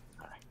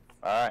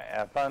 Alright,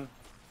 have fun.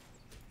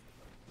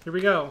 Here we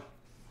go.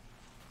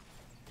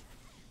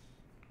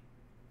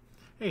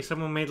 Hey,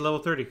 someone made level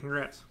 30.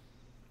 Congrats.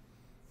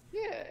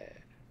 Yeah.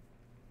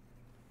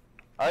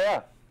 Oh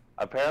yeah.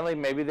 Apparently,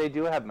 maybe they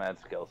do have mad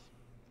skills.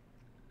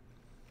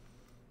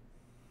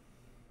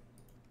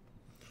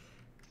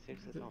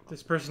 Seriously, don't know.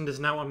 This person does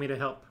not want me to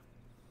help.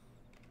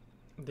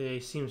 They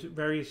seem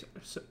very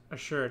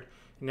assured.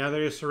 Now they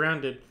are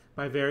surrounded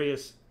by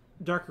various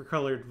darker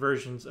colored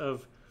versions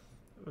of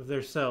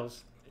their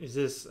selves. Is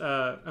this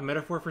a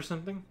metaphor for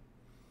something?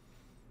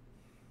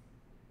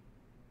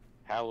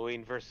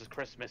 Halloween versus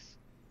Christmas.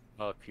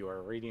 Well, if you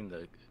are reading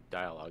the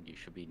dialogue, you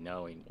should be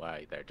knowing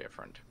why they're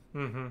different.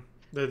 Mm-hmm.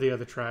 They're the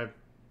other tribe.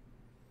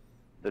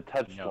 The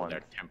touched No, ones.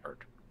 they're tempered.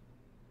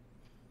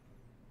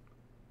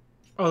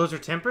 Oh, those are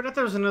tempered? I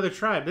thought it was another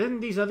tribe. Weren't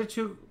these other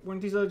two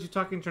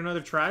talking to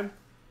another tribe?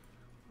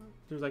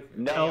 There's like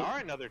No. They are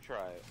another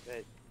tribe. I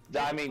mean,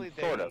 Technically,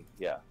 sort of,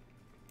 yeah.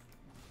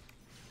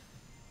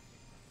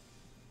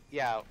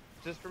 Yeah,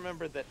 just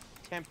remember that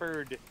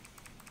tempered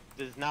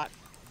does not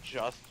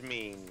just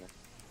mean,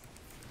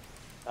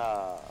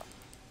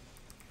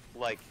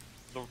 like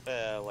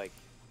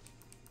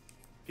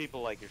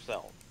people like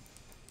yourself.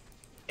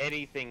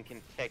 Anything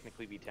can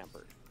technically be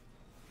tempered.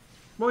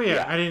 Well, yeah,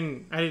 Yeah. I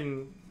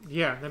didn't.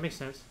 Yeah, that makes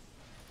sense.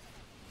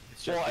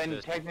 It's just Well, that and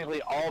this-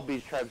 technically all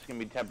beast tribes can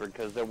be tempered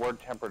because there were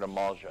tempered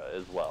Amalja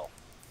as well.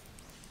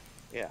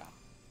 Yeah.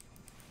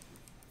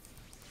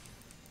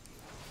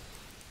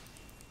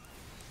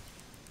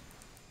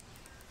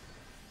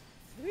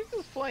 Are these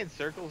just flying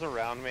circles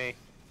around me?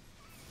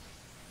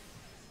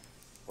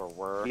 Or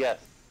were? Yes.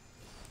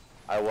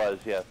 I was,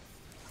 yes.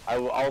 I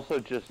will also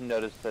just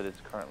notice that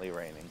it's currently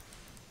raining.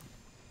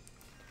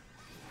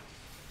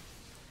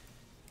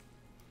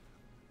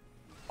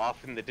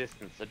 Off in the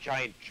distance, a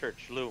giant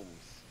church looms.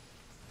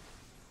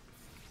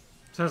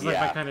 Sounds like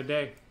my Yeah. kind of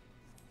day.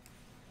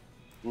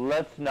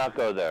 Let's not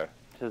go there.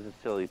 'Tis a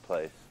silly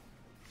place.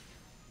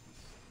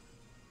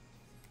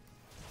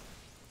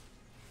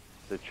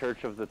 The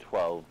Church of the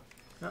 12.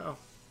 Uh-oh.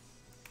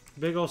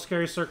 Big old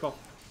scary circle.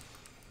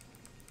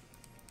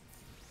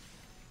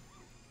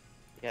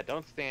 Yeah,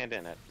 don't stand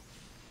in it.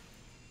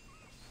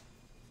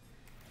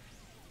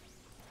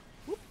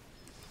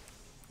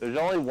 There's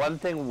only one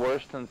thing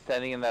worse than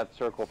standing in that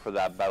circle for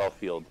that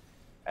battlefield,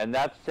 and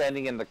that's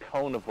standing in the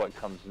cone of what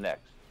comes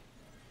next.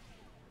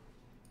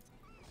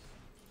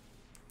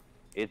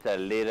 It's a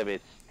little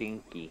bit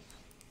stinky.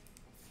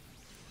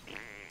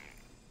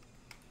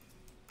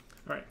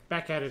 Alright,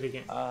 back at it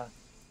again.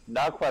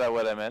 Not quite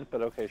what I meant,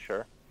 but okay,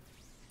 sure.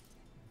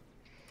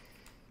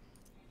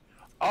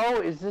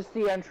 Oh, is this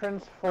the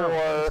entrance for?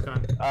 Oh, it's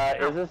gone.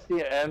 Is this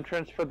the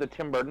entrance for the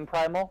Tim Burton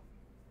primal?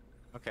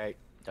 Okay,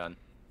 done.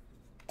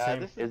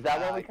 Same. This Is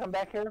that why we come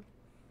back here?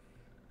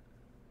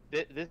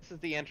 This is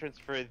the entrance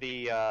for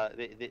the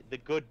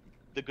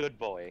good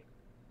boy.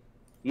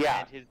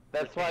 Yeah, and his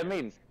that's what I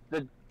mean.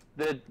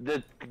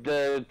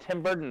 The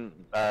Tim Burton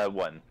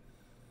one,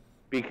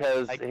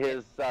 because I get-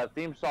 his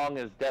theme song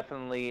is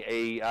definitely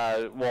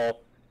a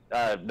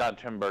not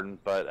Tim Burton,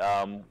 but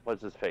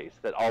what's his face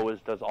that always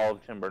does all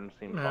of Tim Burton's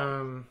theme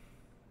songs.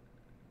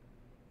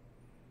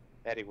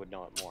 Eddie would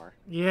know it more.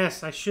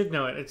 Yes, I should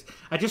know it.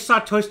 I just saw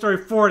Toy Story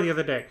 4 the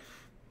other day.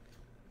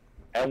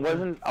 And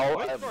wasn't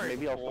Toy Story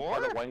maybe also 4?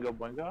 part of Wango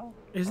Boingo?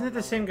 Isn't it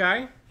the same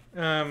guy?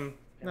 No.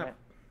 Yeah.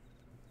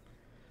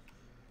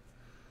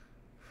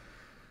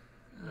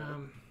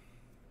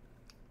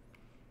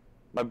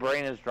 My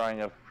brain is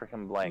drawing a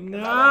freaking blank. And I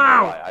don't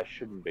know why. I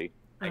shouldn't be.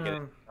 I get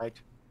it. Right.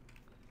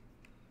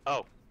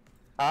 Oh,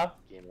 Huh?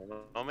 give me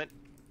a moment.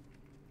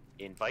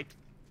 Invite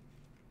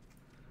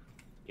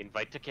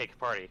to cake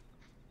party.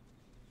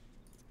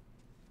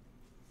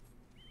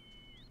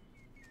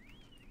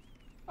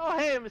 Oh,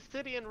 hey, I'm a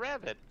Mystidian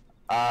Rabbit.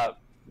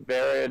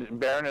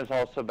 Baron is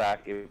also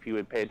back. If you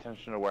would pay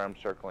attention to where I'm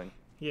circling.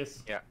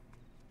 Yes. Yeah.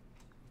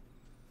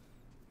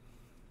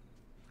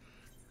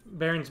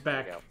 Baron's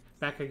back. There we go.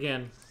 Back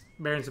again.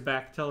 Baron's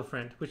back. Tell a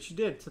friend. Which you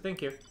did, so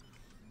thank you.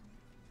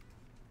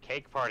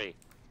 Cake party.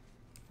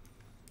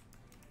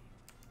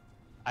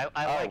 I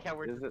like how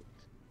we're...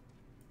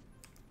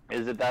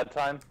 Is it that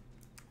time?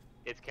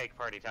 It's cake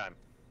party time.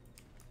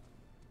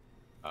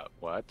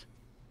 What?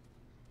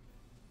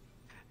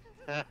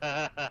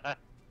 The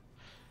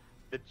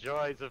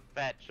joys of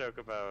fat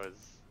chocobos.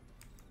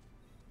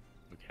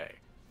 Okay.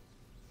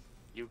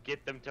 You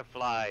get them to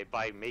fly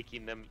by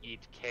making them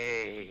eat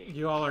cake.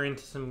 You all are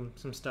into some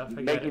stuff. I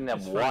get Making it. them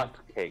It's fine. want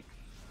cake.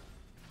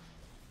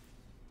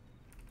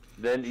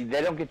 Then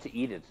they don't get to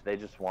eat it. They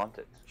just want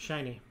it.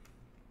 Shiny.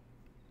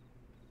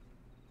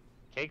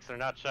 Cakes are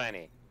not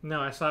shiny. No,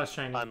 I saw a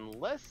shiny.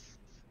 Unless...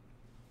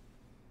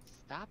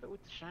 Stop it with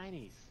the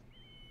shinies.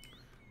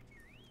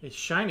 It's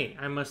shiny.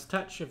 I must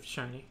touch if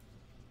shiny.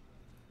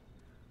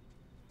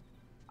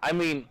 I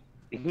mean,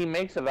 he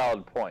makes a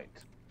valid point.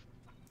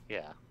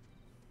 Yeah.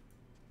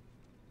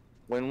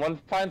 When one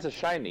finds a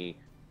shiny,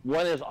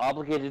 one is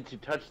obligated to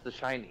touch the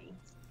shiny.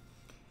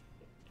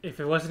 If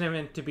it wasn't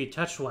meant to be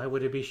touched, why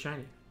would it be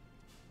shiny?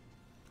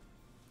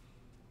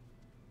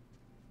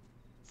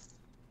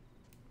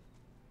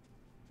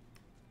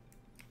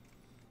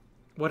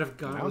 What if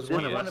God was This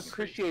one of one us?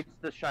 appreciates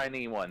the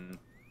shiny one.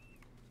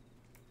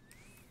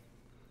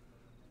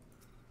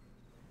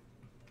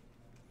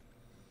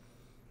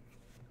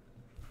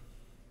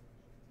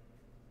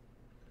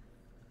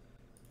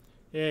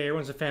 Yeah,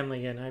 everyone's a family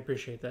again. I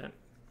appreciate that.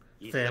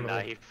 Use Family.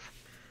 the knife.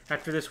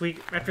 After this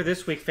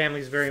week, family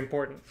is very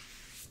important.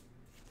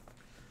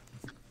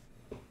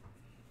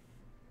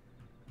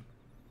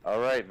 All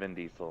right, Vin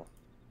Diesel.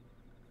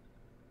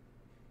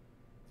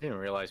 Didn't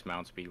realize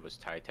mount speed was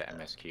tied to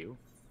MSQ.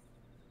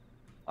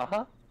 Uh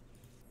huh.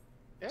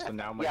 Yeah. So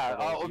now my Yeah.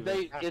 total Oh, is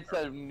even it's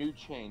faster. a new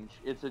change.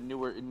 It's a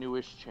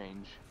newish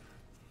change.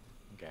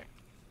 Okay.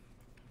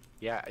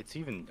 Yeah, it's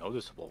even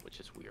noticeable, which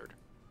is weird.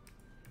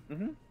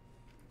 Mhm.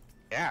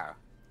 Yeah.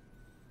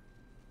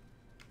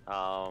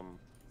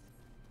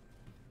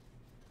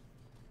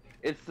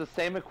 It's the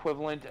same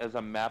equivalent as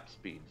a map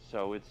speed,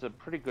 so it's a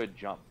pretty good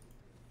jump.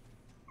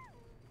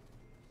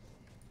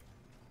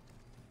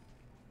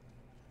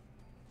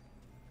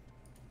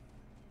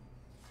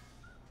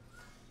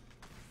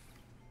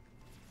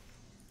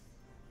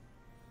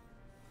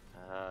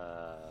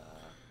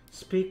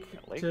 Speak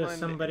to Lakeland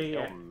somebody in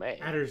at Gomez.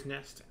 Adder's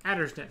Nest.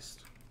 Adder's Nest.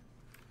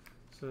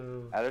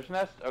 So, Adder's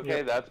Nest? Okay,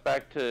 Yep. that's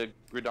back to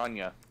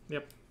Gridania.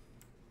 yep.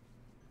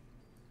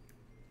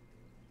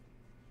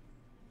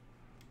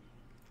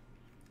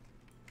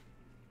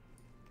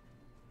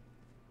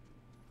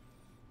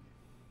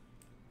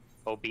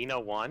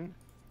 Obina 1?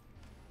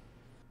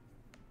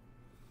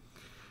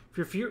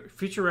 For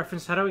future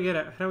reference, how do we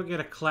get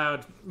a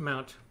cloud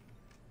mount?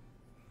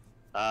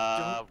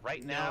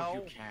 Right No, now,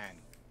 you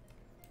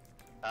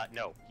can.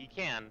 no, he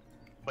can,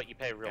 but you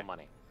pay real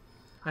money.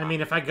 I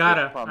mean, if I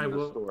gotta, from I the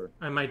will. store.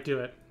 I might do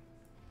it.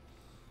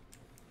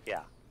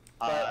 Yeah.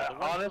 But The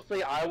one-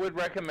 honestly, I would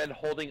recommend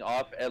holding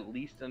off at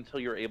least until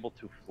you're able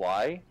to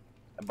fly,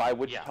 by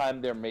which Yeah.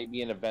 time there may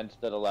be an event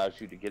that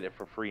allows you to get it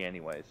for free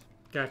anyways.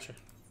 Gotcha.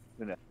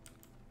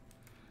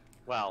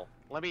 Well,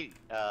 let me.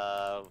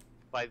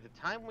 By the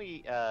time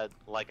we,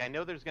 like, I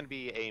know there's going to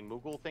be a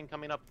Moogle thing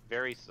coming up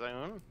very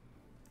soon.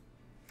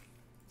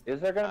 Is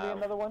there going to be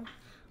another one?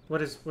 What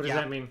does Yeah,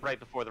 that mean? Right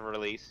before the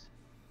release.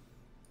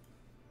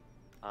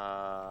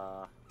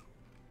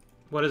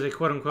 What does a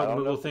quote I unquote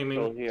don't know Moogle if thing it's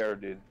still mean? here,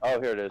 dude.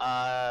 Oh, here it is.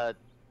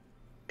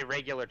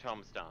 Irregular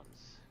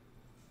tombstones.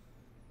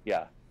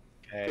 Yeah.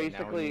 Okay,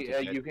 Basically,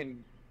 you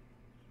can.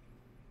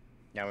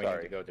 Now we need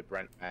Sorry. to go to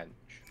Brent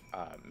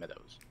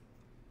Meadows,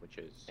 which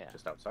is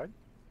just outside.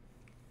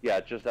 Yeah,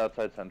 just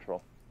outside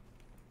Central.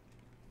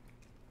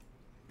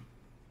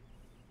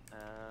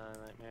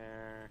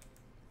 Nightmare.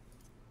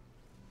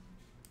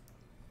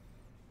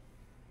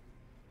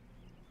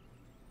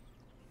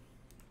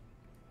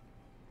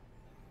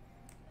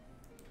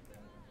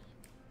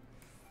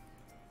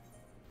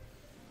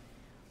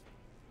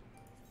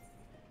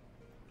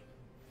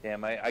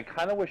 Damn, I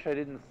kind of wish I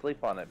didn't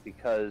sleep on it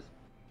because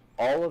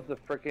all of the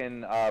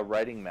frickin'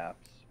 writing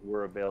maps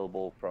were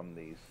available from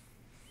these.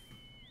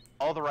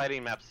 All the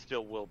writing maps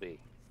still will be.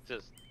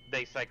 Just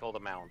they cycle the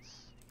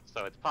mounts,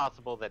 so it's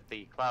possible that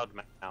the cloud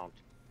mount.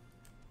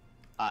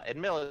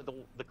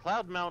 Admittedly, the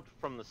cloud mount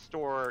from the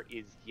store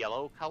is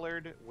yellow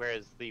colored,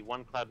 whereas the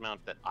one cloud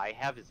mount that I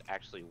have is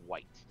actually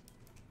white.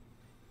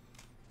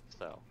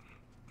 So.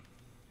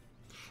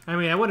 I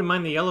mean, I wouldn't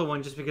mind the yellow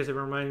one just because it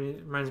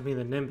reminds me of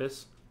the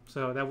Nimbus,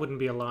 so that wouldn't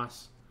be a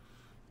loss.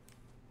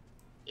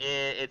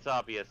 It's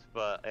obvious,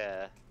 but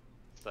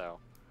so.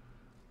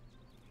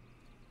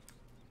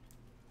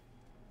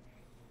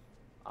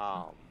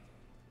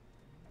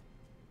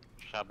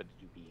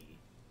 Shabba-dooby.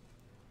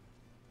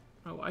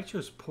 Oh, I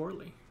chose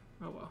poorly.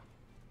 Oh well.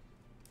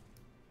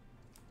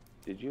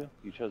 Did you?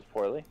 You chose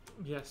poorly?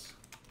 Yes.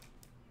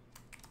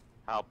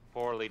 How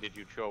poorly did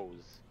you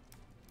chose?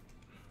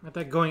 I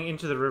thought going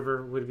into the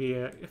river would be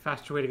a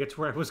faster way to get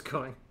to where I was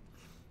going.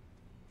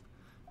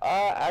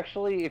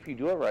 Actually, if you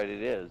do it right,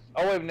 it is.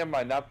 Oh, wait, never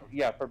mind. Not for,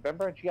 yeah, for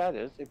Bembridge, yeah, it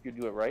is, if you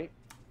do it right.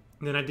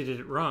 And then I did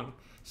it wrong,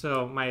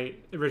 so my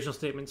original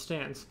statement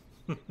stands.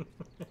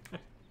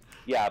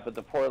 Yeah, but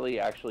the poorly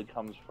actually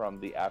comes from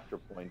the after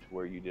point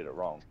where you did it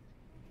wrong.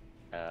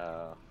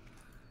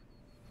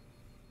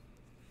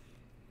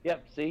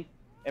 Yep, see?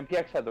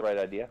 MPX had the right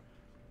idea.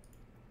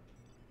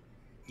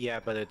 Yeah,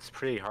 but it's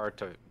pretty hard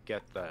to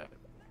get the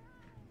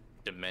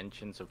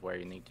dimensions of where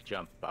you need to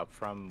jump up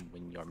from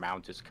when your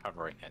mount is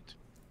covering it.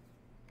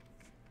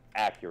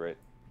 Accurate.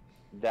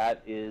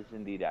 That is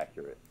indeed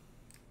accurate.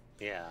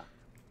 Yeah.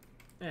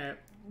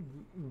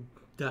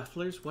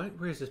 Duffler's? What?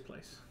 Where is this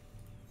place?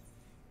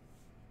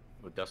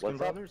 With Duskin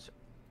What's up? Brothers,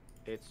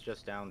 it's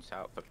just down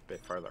south a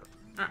bit further.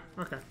 Ah,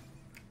 okay.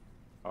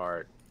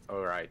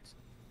 Alright.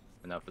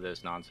 Enough of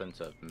this nonsense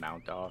of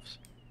mount offs.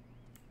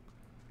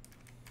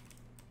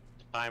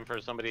 Time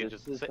for somebody to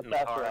This just is sit the in the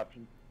faster car.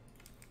 option.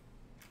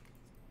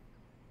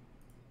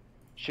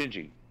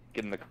 Shinji,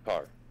 get in the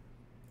car.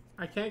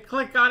 I can't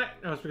click on it.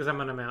 No, it's because I'm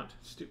on a mount.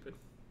 Stupid.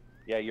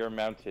 Yeah, you're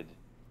mounted.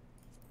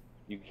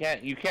 You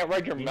can't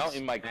ride your mount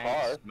in my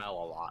car. Smell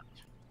a lot.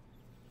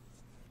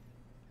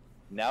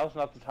 Now's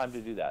not the time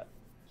to do that.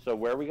 So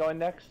where are we going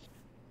next?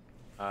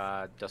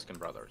 Duskin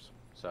Brothers.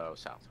 So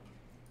south.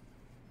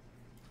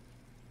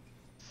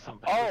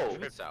 Somebody Oh!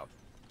 trip- South.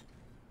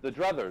 The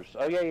Druthers.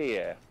 Oh,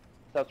 yeah.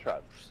 South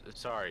Trout.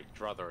 Sorry,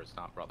 Druthers,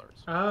 not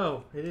Brothers.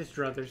 Oh, it is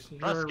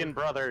Druthers. Ruskin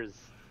Brothers.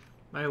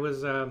 I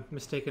was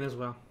mistaken as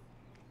well.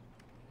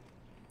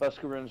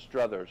 Buscaroon's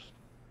Druthers.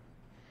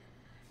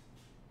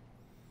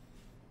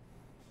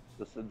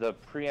 This is the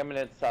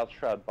preeminent South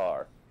Shroud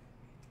bar.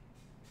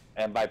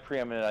 And by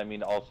preeminent, I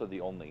mean also the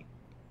only.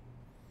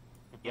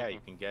 Yeah, you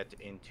can get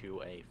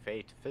into a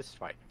Fate fist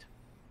fight.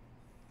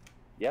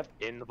 Yep,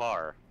 In the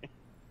bar.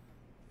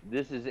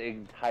 this is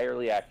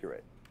entirely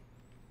accurate.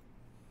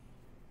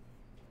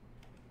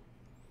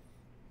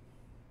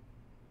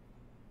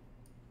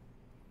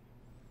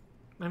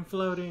 I'm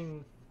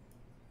floating.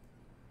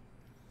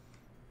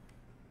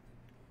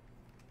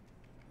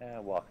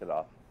 Walk it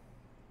off.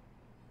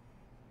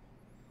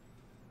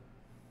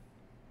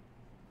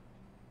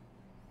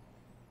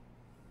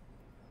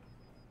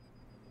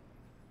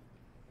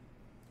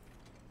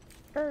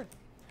 Sure.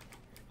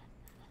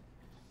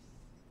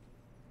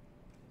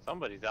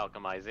 Somebody's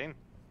alchemizing.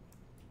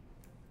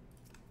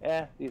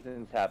 These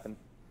things happen.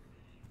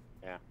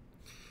 Yeah.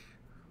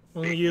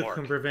 Only Big you orc.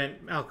 can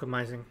prevent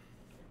alchemizing.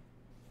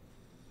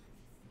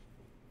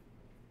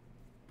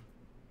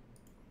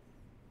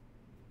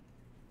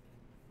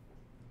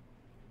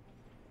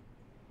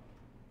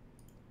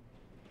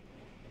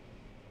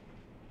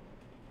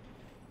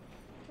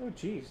 Oh,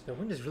 geez, the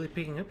wind is really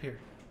picking up here.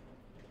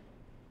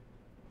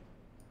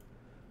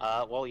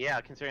 Well,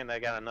 yeah, considering that I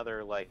got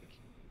another, like,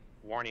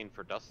 warning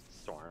for dust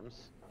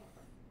storms.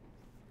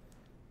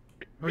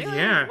 Oh, Really?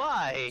 yeah.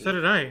 Why? So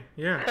did I.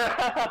 Yeah.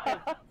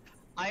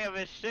 I have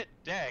a shit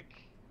deck.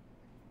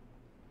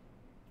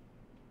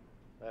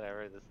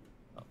 Whatever. This.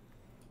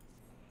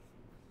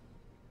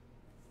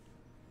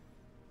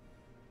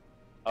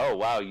 Oh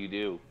wow, you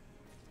do.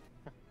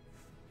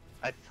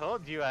 I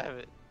told you I have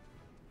it.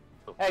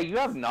 Hey, you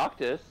have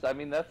Noctis. I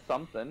mean, that's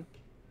something.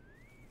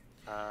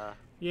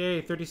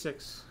 Yay,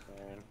 36.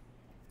 Man.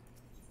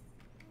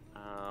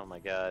 Oh my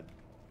god.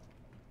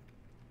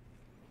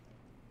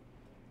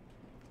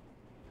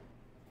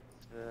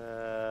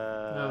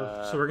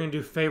 Oh, so we're gonna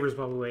do favors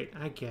while we wait.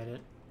 I get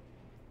it.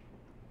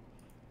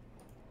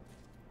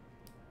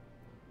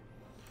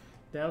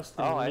 Douse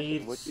the I see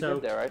mead what you did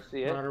soaked there. I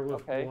see it. water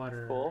with Okay,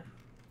 water. cool.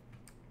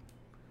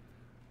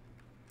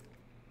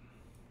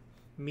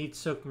 Mead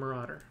soaked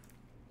marauder.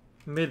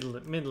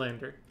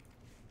 Midlander.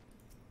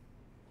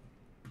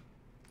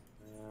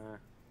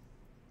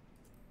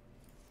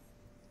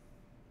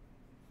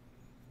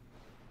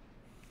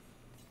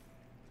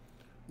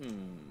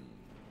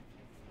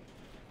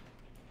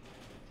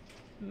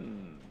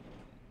 Hmm.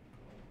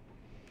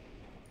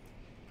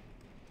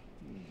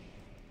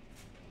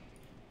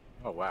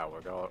 Oh wow,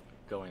 we're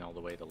going all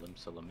the way to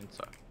Limsa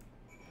Laminsa.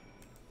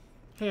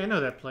 Hey, I know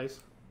that place.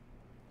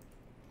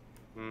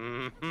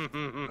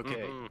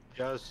 Okay,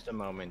 just a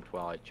moment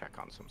while I check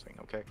on something,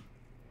 okay?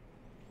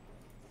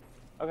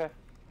 Okay.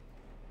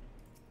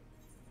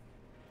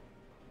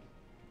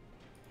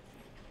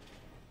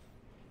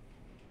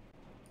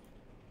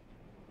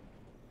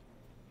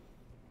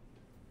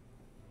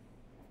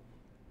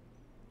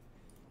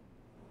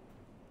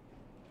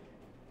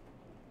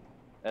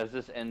 As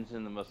this ends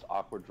in the most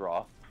awkward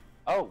draw.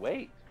 Oh,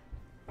 wait.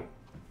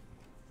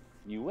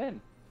 You win.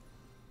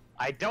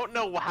 I don't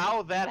know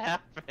how that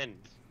happened.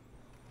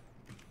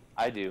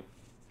 I do.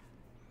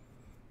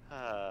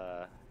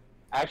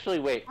 Actually,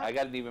 wait. I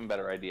got an even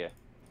better idea.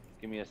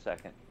 Give me a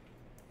second.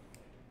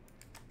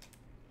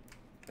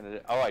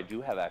 Oh, I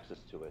do have access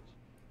to it.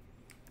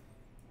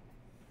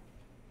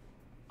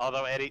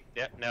 Although Eddie,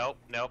 nope,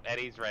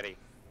 Eddie's ready.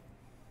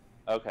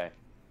 Okay.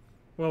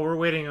 Well, we're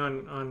waiting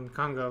on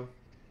Congo.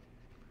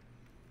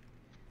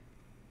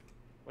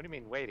 What do you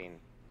mean waiting?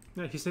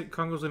 No, he said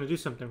Congo's gonna do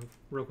something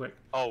real quick.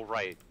 Oh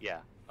right, yeah.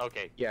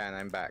 Okay, Yeah, and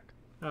I'm back.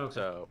 Oh, okay.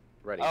 So,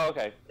 ready. Oh,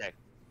 okay.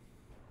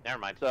 never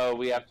mind. So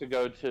we have to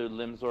go to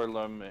Limzor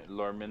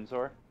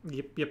Lorminzor.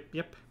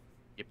 Yep.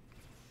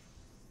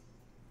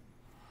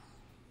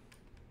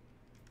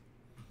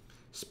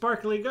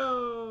 Sparkly,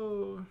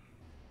 go!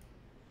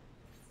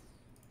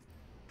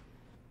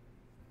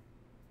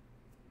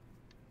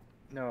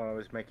 No, I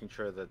was making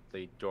sure that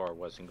the door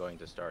wasn't going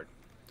to start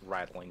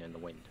rattling in the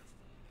wind.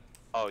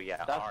 Oh yeah,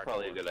 That's our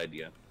probably door. a good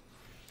idea.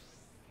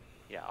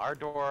 Yeah, our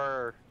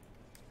door.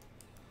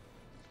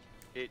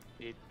 It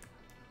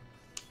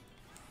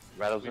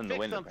Rattles we in the fixed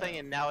wind. something apparently.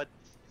 and now it's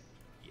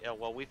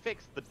well we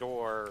fixed the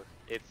door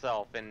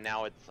itself and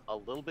now it's a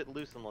little bit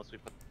loose unless we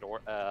put the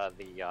door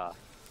the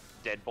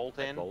deadbolt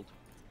in. Bolt.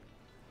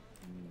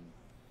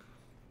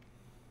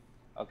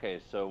 Okay,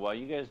 so while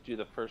you guys do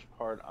the first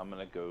part, I'm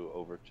gonna go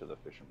over to the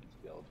Fisherman's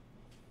Guild.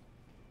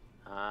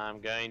 I'm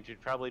going to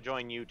probably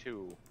join you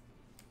too.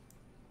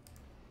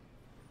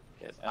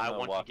 Yes, And I I'll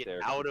want walk to get there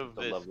out 'cause of it's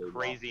a this lovely walk.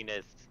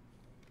 craziness.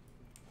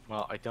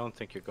 Well, I don't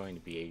think you're going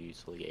to be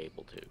easily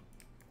able to.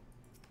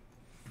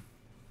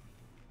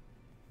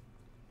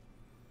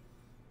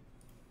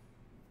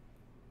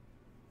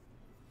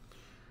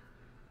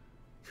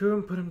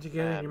 Put them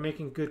together, and you're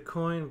making good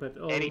coin, but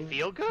oh, Eddie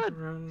Feelgood?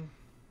 run.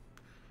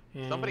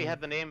 Somebody And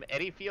had the name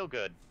Eddie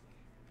Feelgood.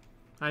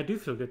 I do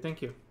feel good, thank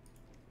you.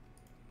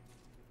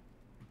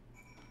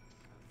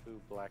 Ooh,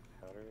 black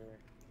powder.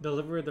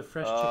 Deliver the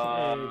fresh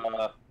chicken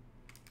egg.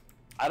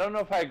 I don't know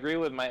if I agree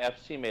with my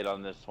FC mate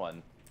on this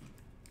one.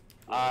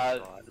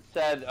 God.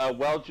 Said,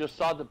 well, just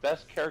saw the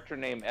best character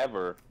name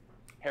ever,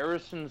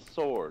 Harrison's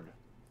Sword.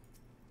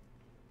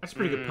 That's a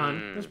pretty good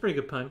pun. That's a pretty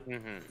good pun.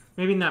 Mm-hmm.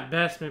 Maybe not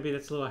best, maybe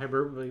that's a little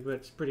hyperbole, but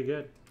it's pretty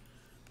good.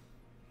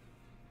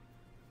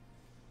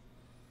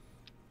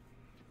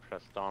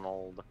 Press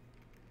Donald.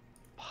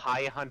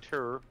 Pie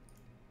Hunter.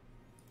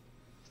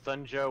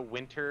 Sunjo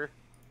Winter.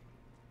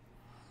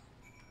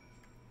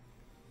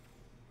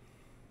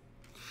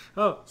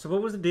 Oh, so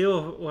what was the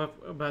deal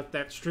about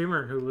that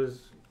streamer who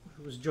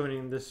was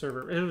joining this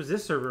server? It was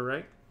this server,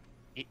 right?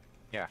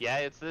 Yeah,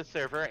 it's this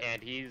server,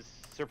 and he's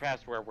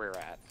surpassed where we're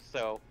at.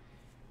 So,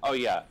 Oh,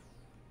 yeah.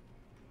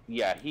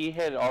 Yeah, he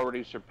had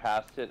already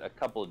surpassed it a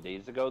couple of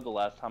days ago, the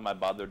last time I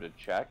bothered to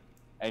check,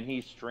 and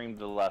he streamed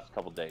the last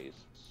couple days.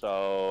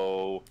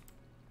 So,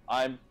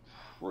 I'm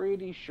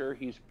pretty sure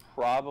he's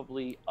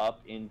probably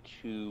up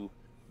into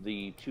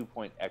the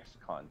 2.x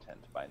content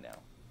by now.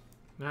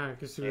 Nah, I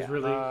guess he was Yeah,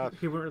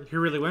 really he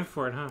really went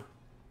for it, huh?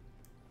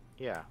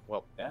 Yeah,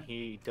 well, Yeah.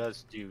 he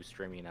does do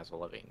streaming as a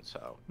living,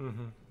 so...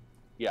 Mm-hmm.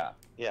 Yeah,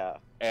 yeah.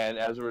 and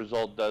as a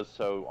result does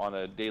so on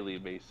a daily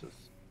basis.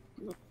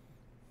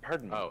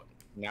 Pardon me. Oh,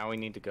 now we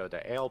need to go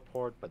to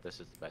Aleport, but this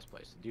is the best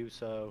place to do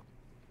so.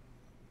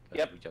 'cause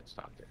Yep. We just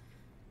stopped it.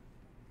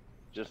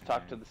 Just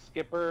talk to the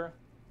skipper.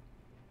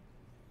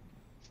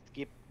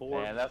 Skip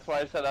board. And that's why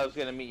I said I was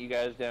going to meet you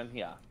guys down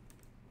here.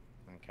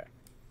 Okay.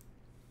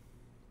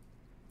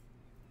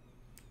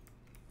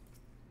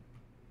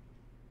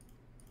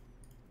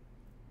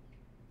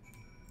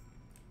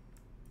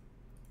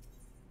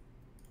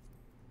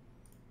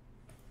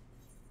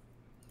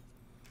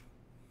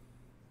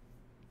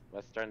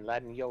 Western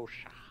Latin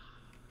Yosha.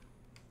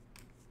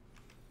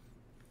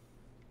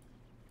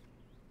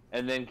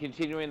 And then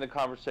continuing the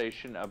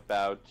conversation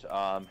about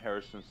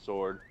Harrison's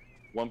sword,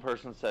 one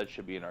person said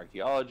should be an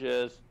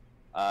archaeologist,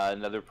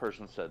 another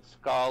person said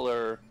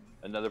scholar,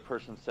 another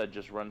person said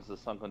just runs the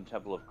sunken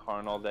temple of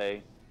Karn all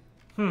day.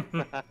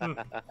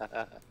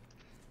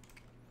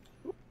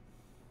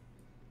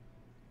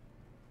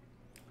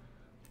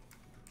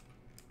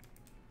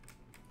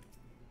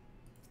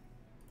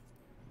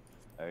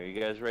 Are you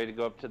guys ready to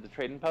go up to the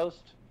trading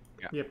post?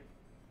 Yeah. Yep.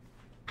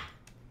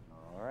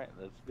 All right,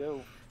 let's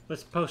go.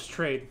 Let's post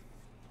trade.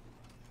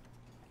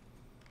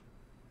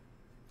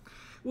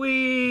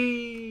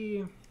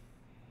 We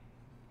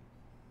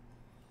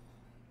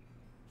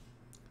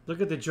look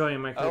at the joy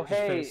in my Oh, character's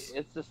hey, face.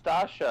 it's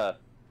Stasha.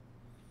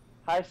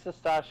 Hi,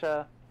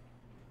 Stasha.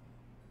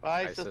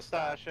 Bye, Nice to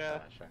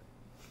Stasha.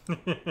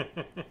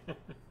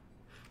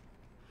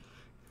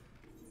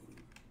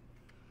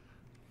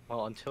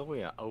 Well, until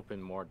we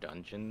open more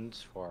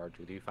dungeons for our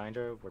duty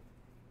finder, we're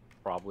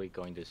probably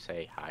going to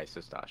say hi to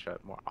Stasha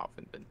more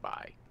often than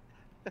bye.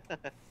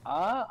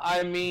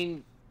 I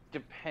mean,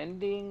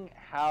 depending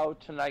how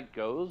tonight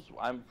goes,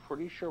 I'm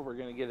pretty sure we're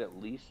gonna get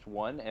at least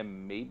one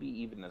and maybe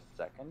even a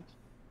second.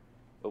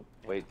 Oh,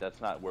 wait,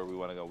 that's not where we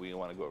want to go. We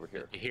want to go over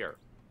here. Here.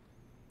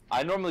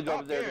 I normally go Up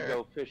over there here. to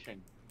go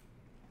fishing.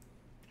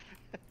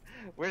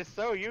 We're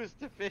so used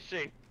to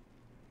fishing.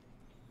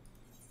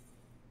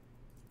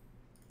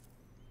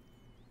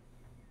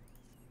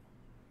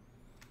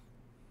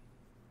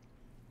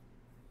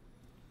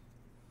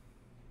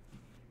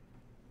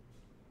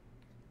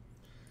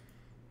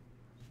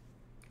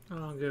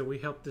 Oh, good. We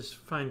helped this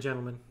fine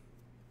gentleman.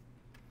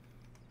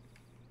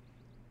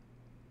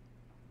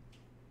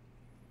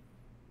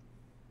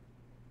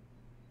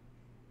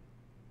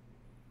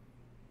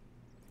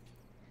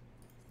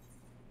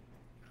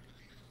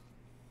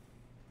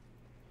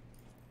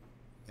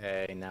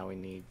 Okay, now we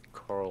need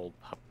coral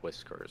pup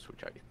whiskers,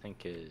 which I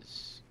think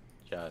is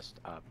just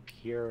up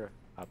here,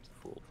 up the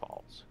Fool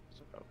Falls.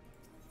 So,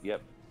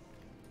 Yep.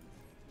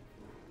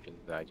 should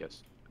I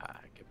just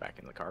get back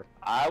in the car?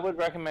 I would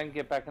recommend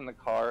get back in the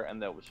car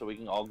and that so we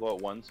can all go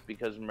at once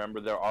because remember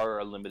there are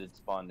a limited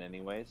spawn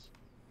anyways.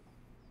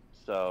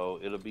 So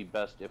it'll be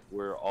best if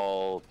we're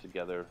all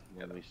together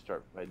when we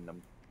start fighting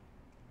them.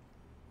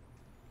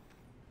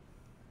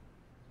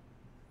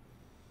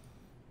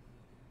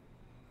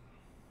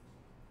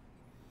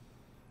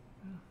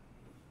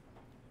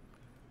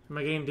 Am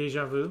I getting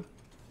deja vu?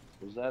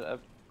 Was that a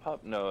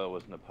pup? No, it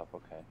wasn't a pup.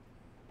 Okay.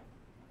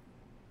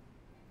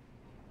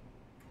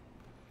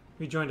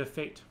 We joined a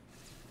fate.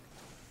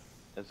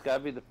 It's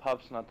gotta be the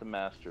pups, not the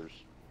masters.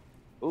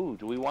 Ooh,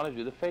 do we want to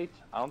do the fate?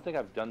 I don't think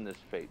I've done this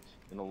fate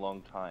in a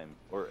long time.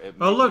 Or it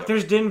Oh, maybe look, I've-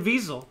 there's Din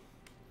Wiesel.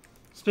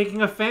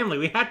 Speaking of family,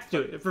 we had to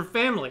do it for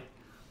family.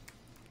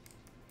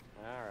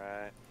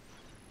 Alright.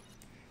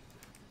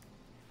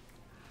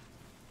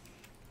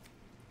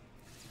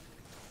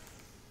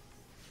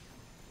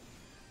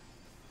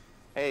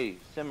 Hey,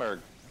 Simmerg,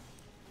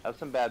 have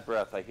some bad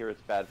breath. I hear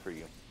it's bad for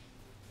you.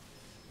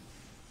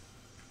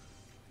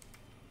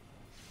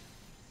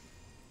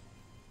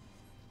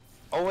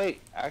 Oh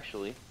wait,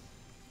 actually,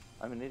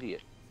 I'm an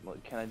idiot. Well,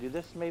 can I do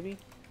this maybe?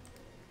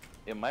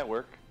 It might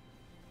work.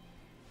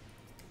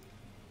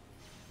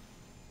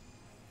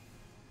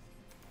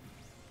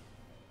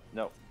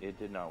 No, it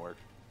did not work.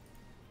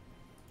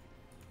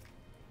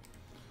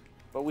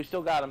 But we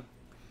still got him.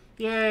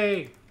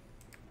 Yay!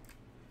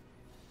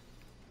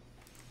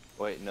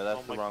 Wait, no, that's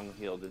Oh the my- wrong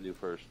heal to do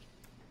first.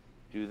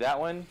 Do that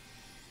one,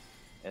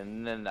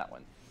 and then that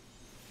one.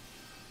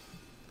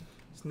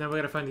 So now we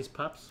gotta find these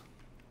pups.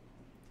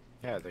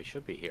 Yeah, they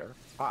should be here.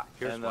 Ah,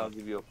 here's And I'll one.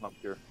 give you a pump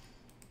here.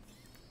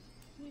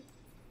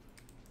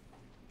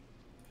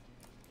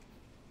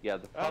 Yeah,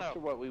 the Oh, pups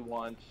no. are what we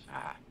want.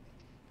 Ah,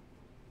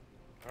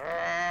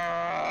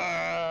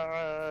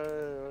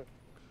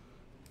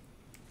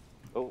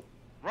 Oh,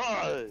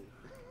 Run!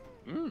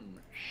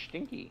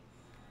 stinky.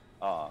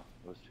 Ah,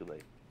 it was too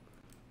late.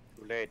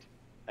 Too late.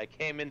 I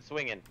came in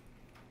swinging.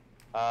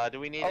 Do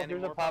we need Oh, any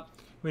here's a more pop.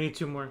 We need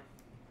 2 more.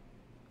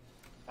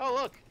 Oh,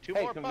 look! Two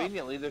Hey, more pups.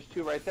 conveniently, there's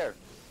 2 right there.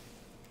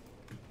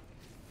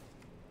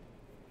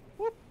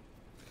 Whoop.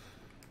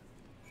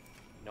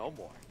 No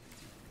more.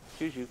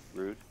 Choose you,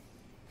 rude.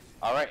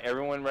 All right,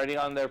 everyone ready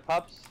on their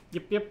pups?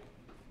 Yep, yep.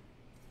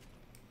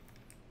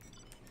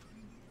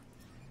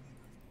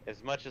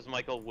 As much as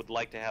Michael would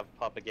like to have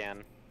pup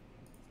again.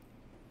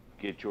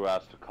 Get your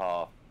ass to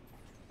call.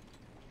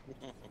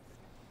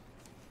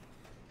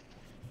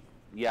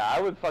 Yeah,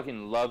 I would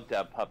fucking love to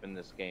have pup in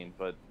this game,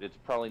 but it's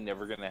probably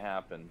never gonna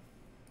happen.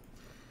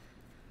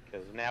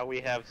 Because now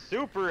we have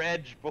Super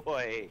Edge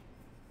Boy.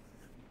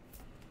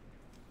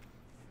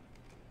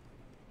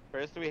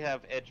 First we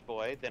have Edge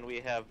Boy, then we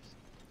have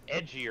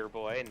Edgier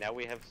Boy, and now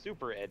we have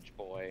Super Edge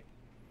Boy.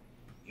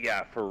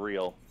 Yeah, for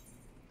real.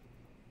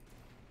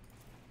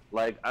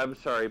 Like, I'm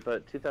sorry,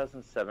 but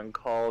 2007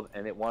 called,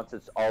 and it wants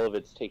all of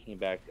its Taking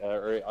Back,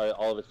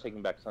 all of its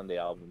Taking Back Sunday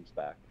albums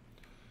back.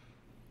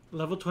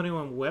 Level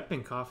 21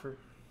 weapon coffer.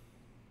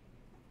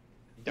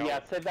 Don't. Yeah,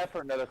 save that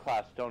for another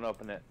class. Don't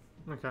open it.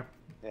 Okay.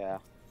 Yeah.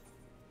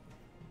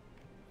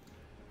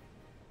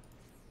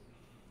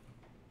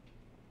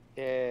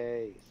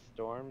 Yay,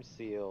 Storm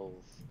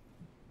Seals.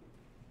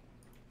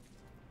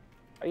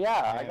 Yeah,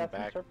 I And got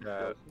some back surface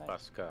to skills. Nice.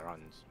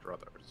 Buscaron's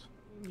brothers.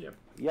 Yep.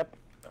 Yep.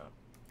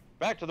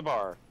 Back to the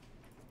bar.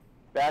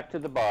 Back to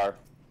the bar.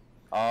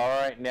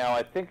 Alright, now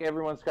I think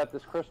everyone's got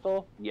this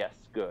crystal? Yes,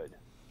 good.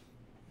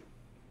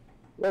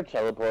 We're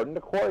teleporting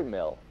to Quarry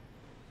Mill.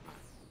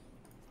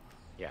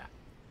 Yeah.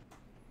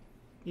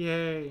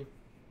 Yay.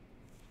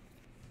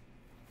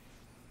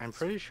 I'm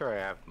pretty sure I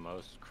have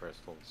most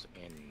crystals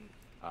in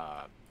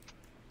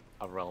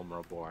A Realm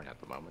Reborn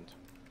at the moment.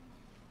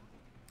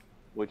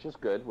 Which is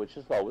good, which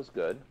is always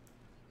good.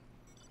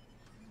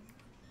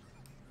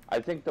 I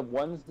think the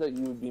ones that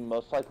you would be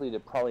most likely to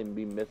probably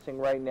be missing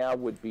right now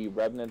would be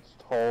Revenant's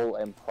Toll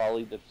and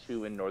probably the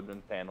 2 in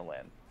Northern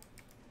Thanalan.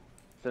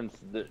 Since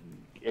the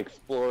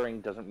exploring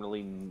doesn't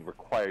really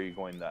require you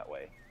going that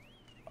way.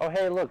 Oh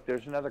hey, look,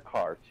 there's another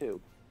car, too.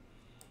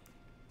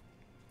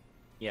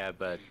 Yeah,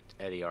 but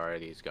Eddie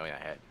already is going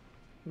ahead.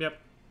 Yep.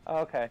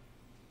 Okay.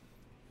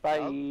 Bye.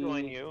 I'll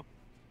join you.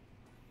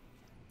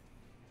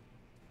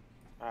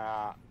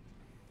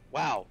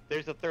 Wow,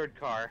 there's a third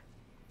car.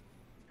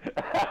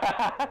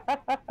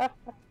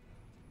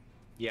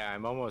 Yeah,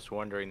 I'm almost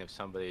wondering if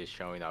somebody is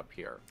showing up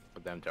here for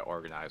them to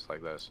organize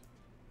like this.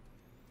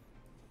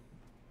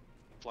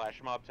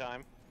 Flash mob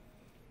time.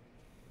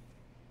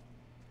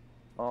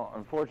 Well,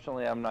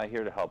 unfortunately, I'm not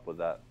here to help with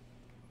that.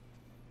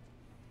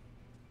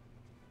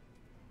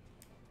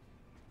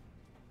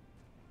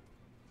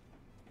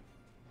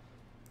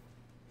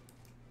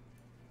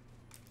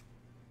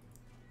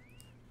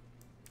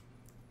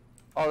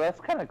 Oh,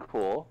 that's kind of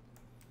cool.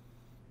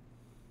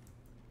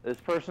 This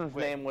person's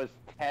Wait. name was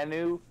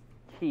Tanu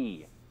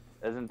Ki,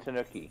 as in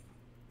Tanuki.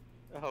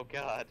 Oh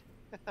god.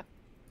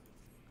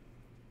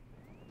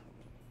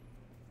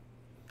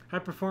 High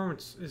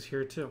performance is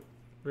here too.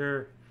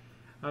 We're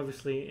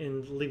obviously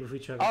in league with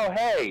each other. Oh,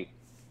 hey!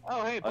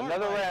 Oh hey, bar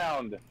Another fight.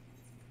 round.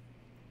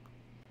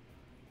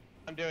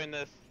 I'm doing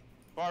this.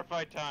 Bar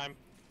fight time.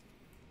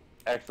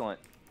 Excellent.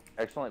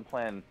 Excellent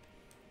plan.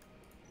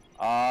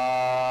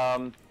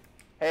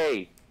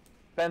 Hey,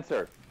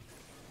 Spencer.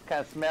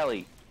 Kind of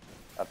smelly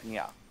up in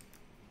here.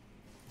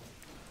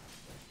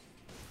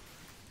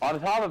 On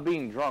top of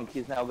being drunk,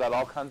 he's now got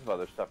all kinds of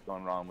other stuff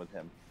going wrong with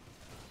him.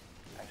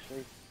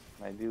 Actually,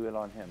 can I do it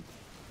on him?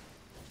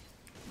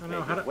 I don't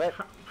know. Make it wet.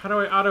 How do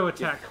I auto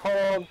attack? It's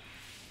cold.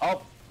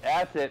 Oh,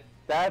 that's it.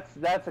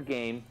 That's a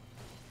game.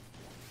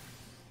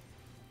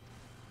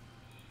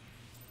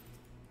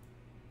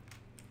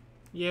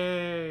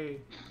 Yay.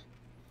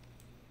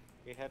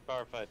 We had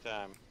bar fight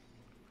time.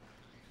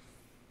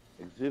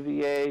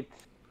 Exuviate.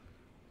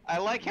 I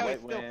like how he's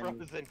White still wind.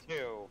 frozen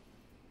too.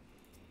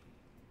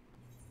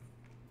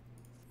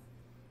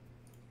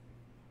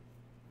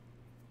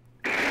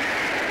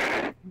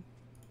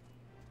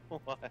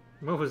 What?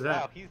 What was Wow,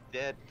 that? he's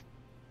dead.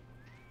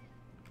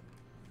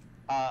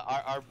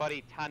 Our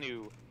buddy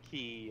Tanu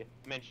Ki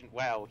mentioned,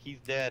 wow, he's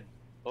dead.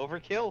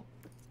 Overkill?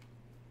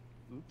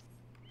 Oops.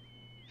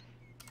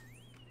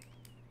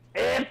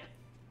 It.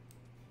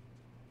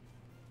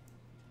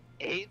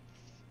 Eights?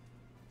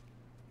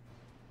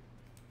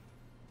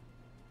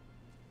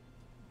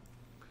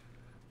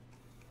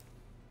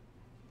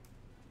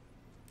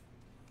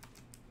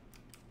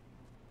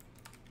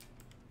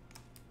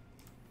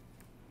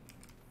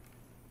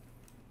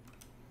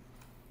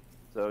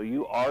 So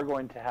you are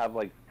going to have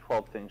like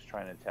 12 things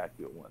trying to attack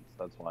you at once.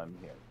 That's why I'm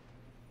here.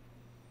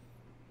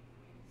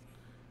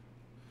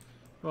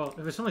 Well,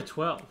 if it's only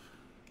 12.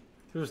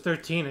 If it was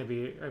 13, I'd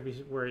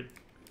be worried.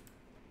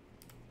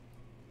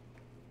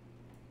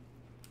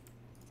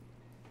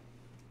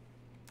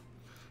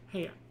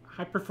 Hey,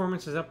 high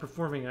performance is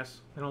outperforming us.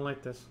 I don't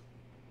like this.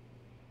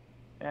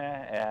 It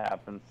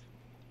happens.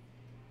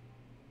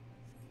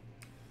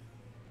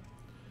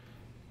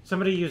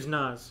 Somebody use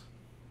Nas,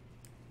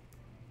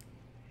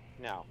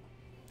 No.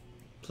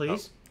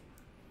 please.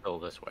 Go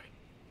this way.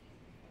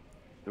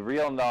 The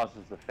real Nos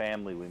is the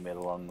family we made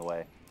along the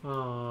way.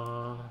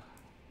 Aww.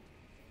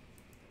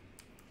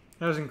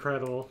 That was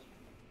incredible.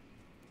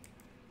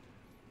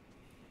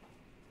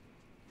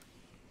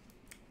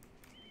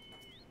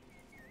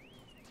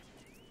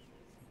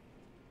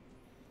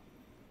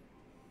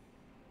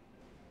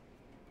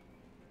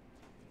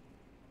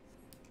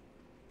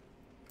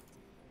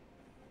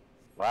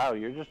 Wow,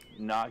 you're just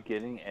not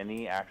getting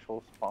any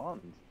actual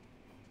spawns.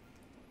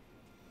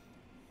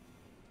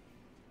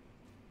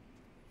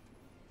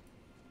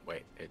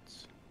 Wait,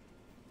 it's...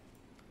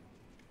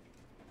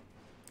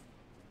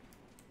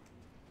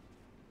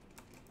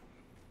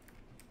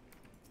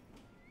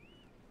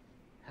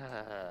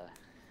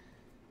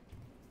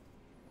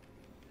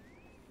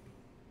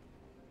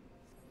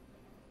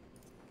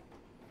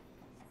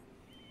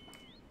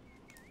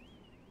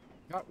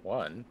 Got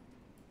one.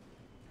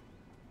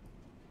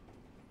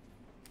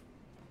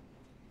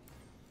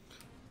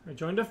 I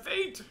joined a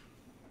fate.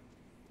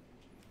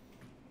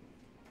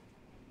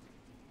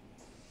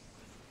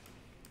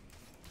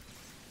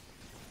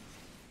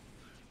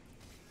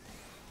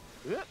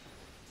 Yep.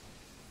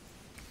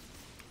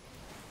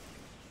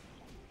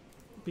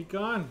 Be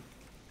gone.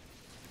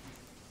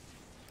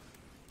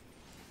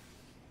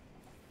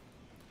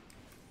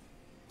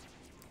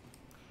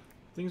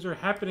 Things are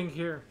happening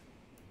here.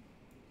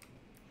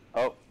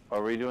 Oh,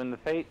 are we doing the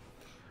fate?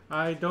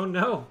 I don't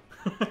know.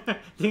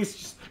 Things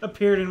just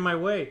appeared in my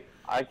way.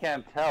 I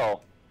can't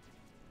tell.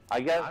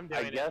 I guess. I'm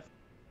doing it.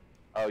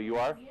 Oh, you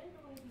are?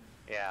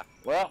 Yeah.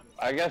 Well,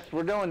 I guess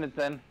we're doing it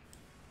then.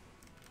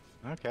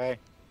 Okay.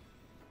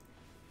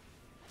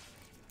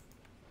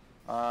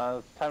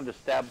 It's time to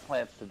stab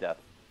plants to death,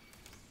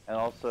 and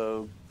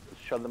also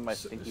show them my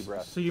stinky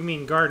breath. So you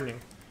mean gardening?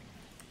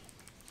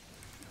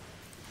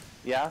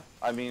 Yeah,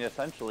 I mean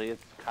essentially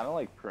it's kind of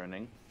like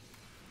pruning.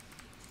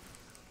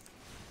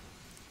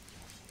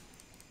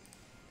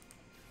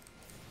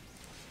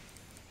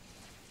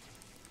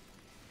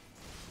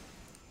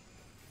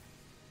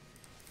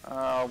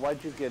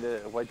 Why'd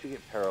you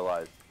get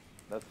paralyzed?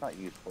 That's not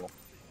useful.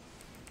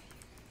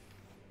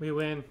 We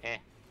win. Eh.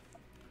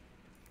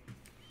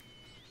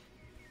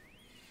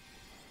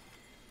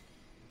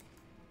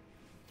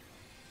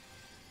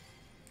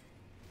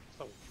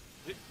 So,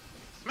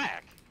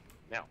 smack.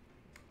 No,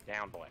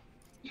 down, boy.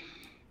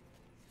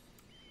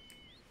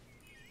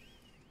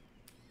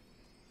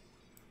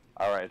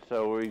 All right,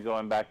 so are we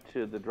going back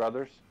to the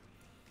druthers?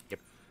 Yep.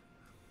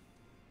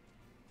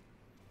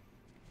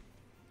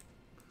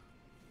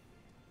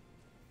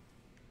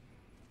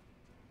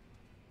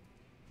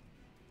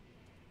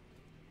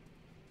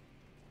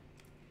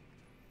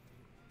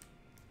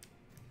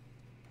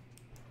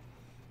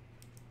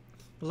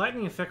 The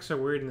lightning effects are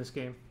weird in this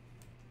game.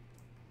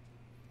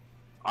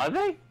 Are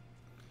they?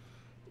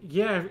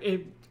 Yeah,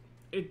 it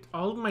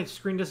all of my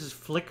screen does is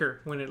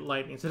flicker when it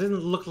lightnings. It doesn't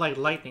look like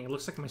lightning. It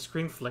looks like my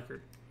screen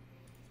flickered.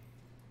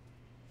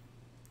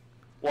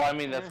 Well, I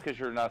mean that's because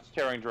you're not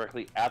staring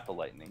directly at the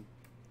lightning.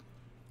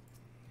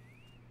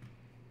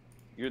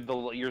 You're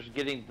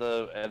getting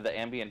the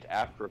ambient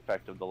after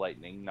effect of the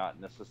lightning, not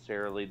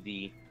necessarily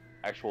the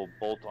actual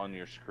bolt on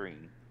your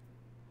screen.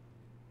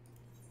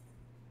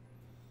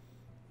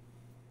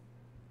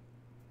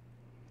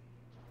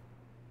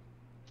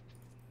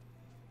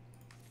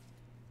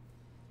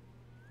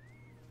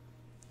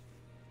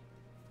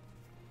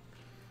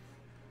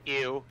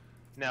 Ew.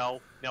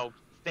 No, no.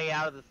 Stay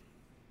out of this.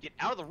 Get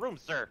out of the room,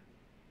 sir.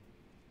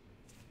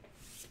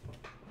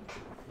 God,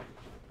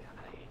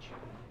 I hate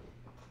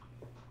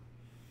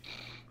you.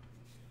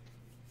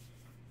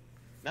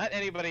 Not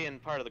anybody in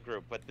part of the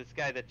group, but this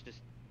guy that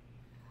just...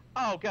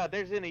 Oh god,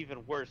 there's an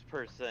even worse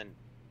person.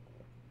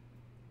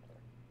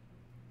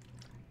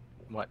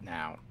 What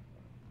now?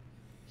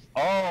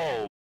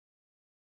 Oh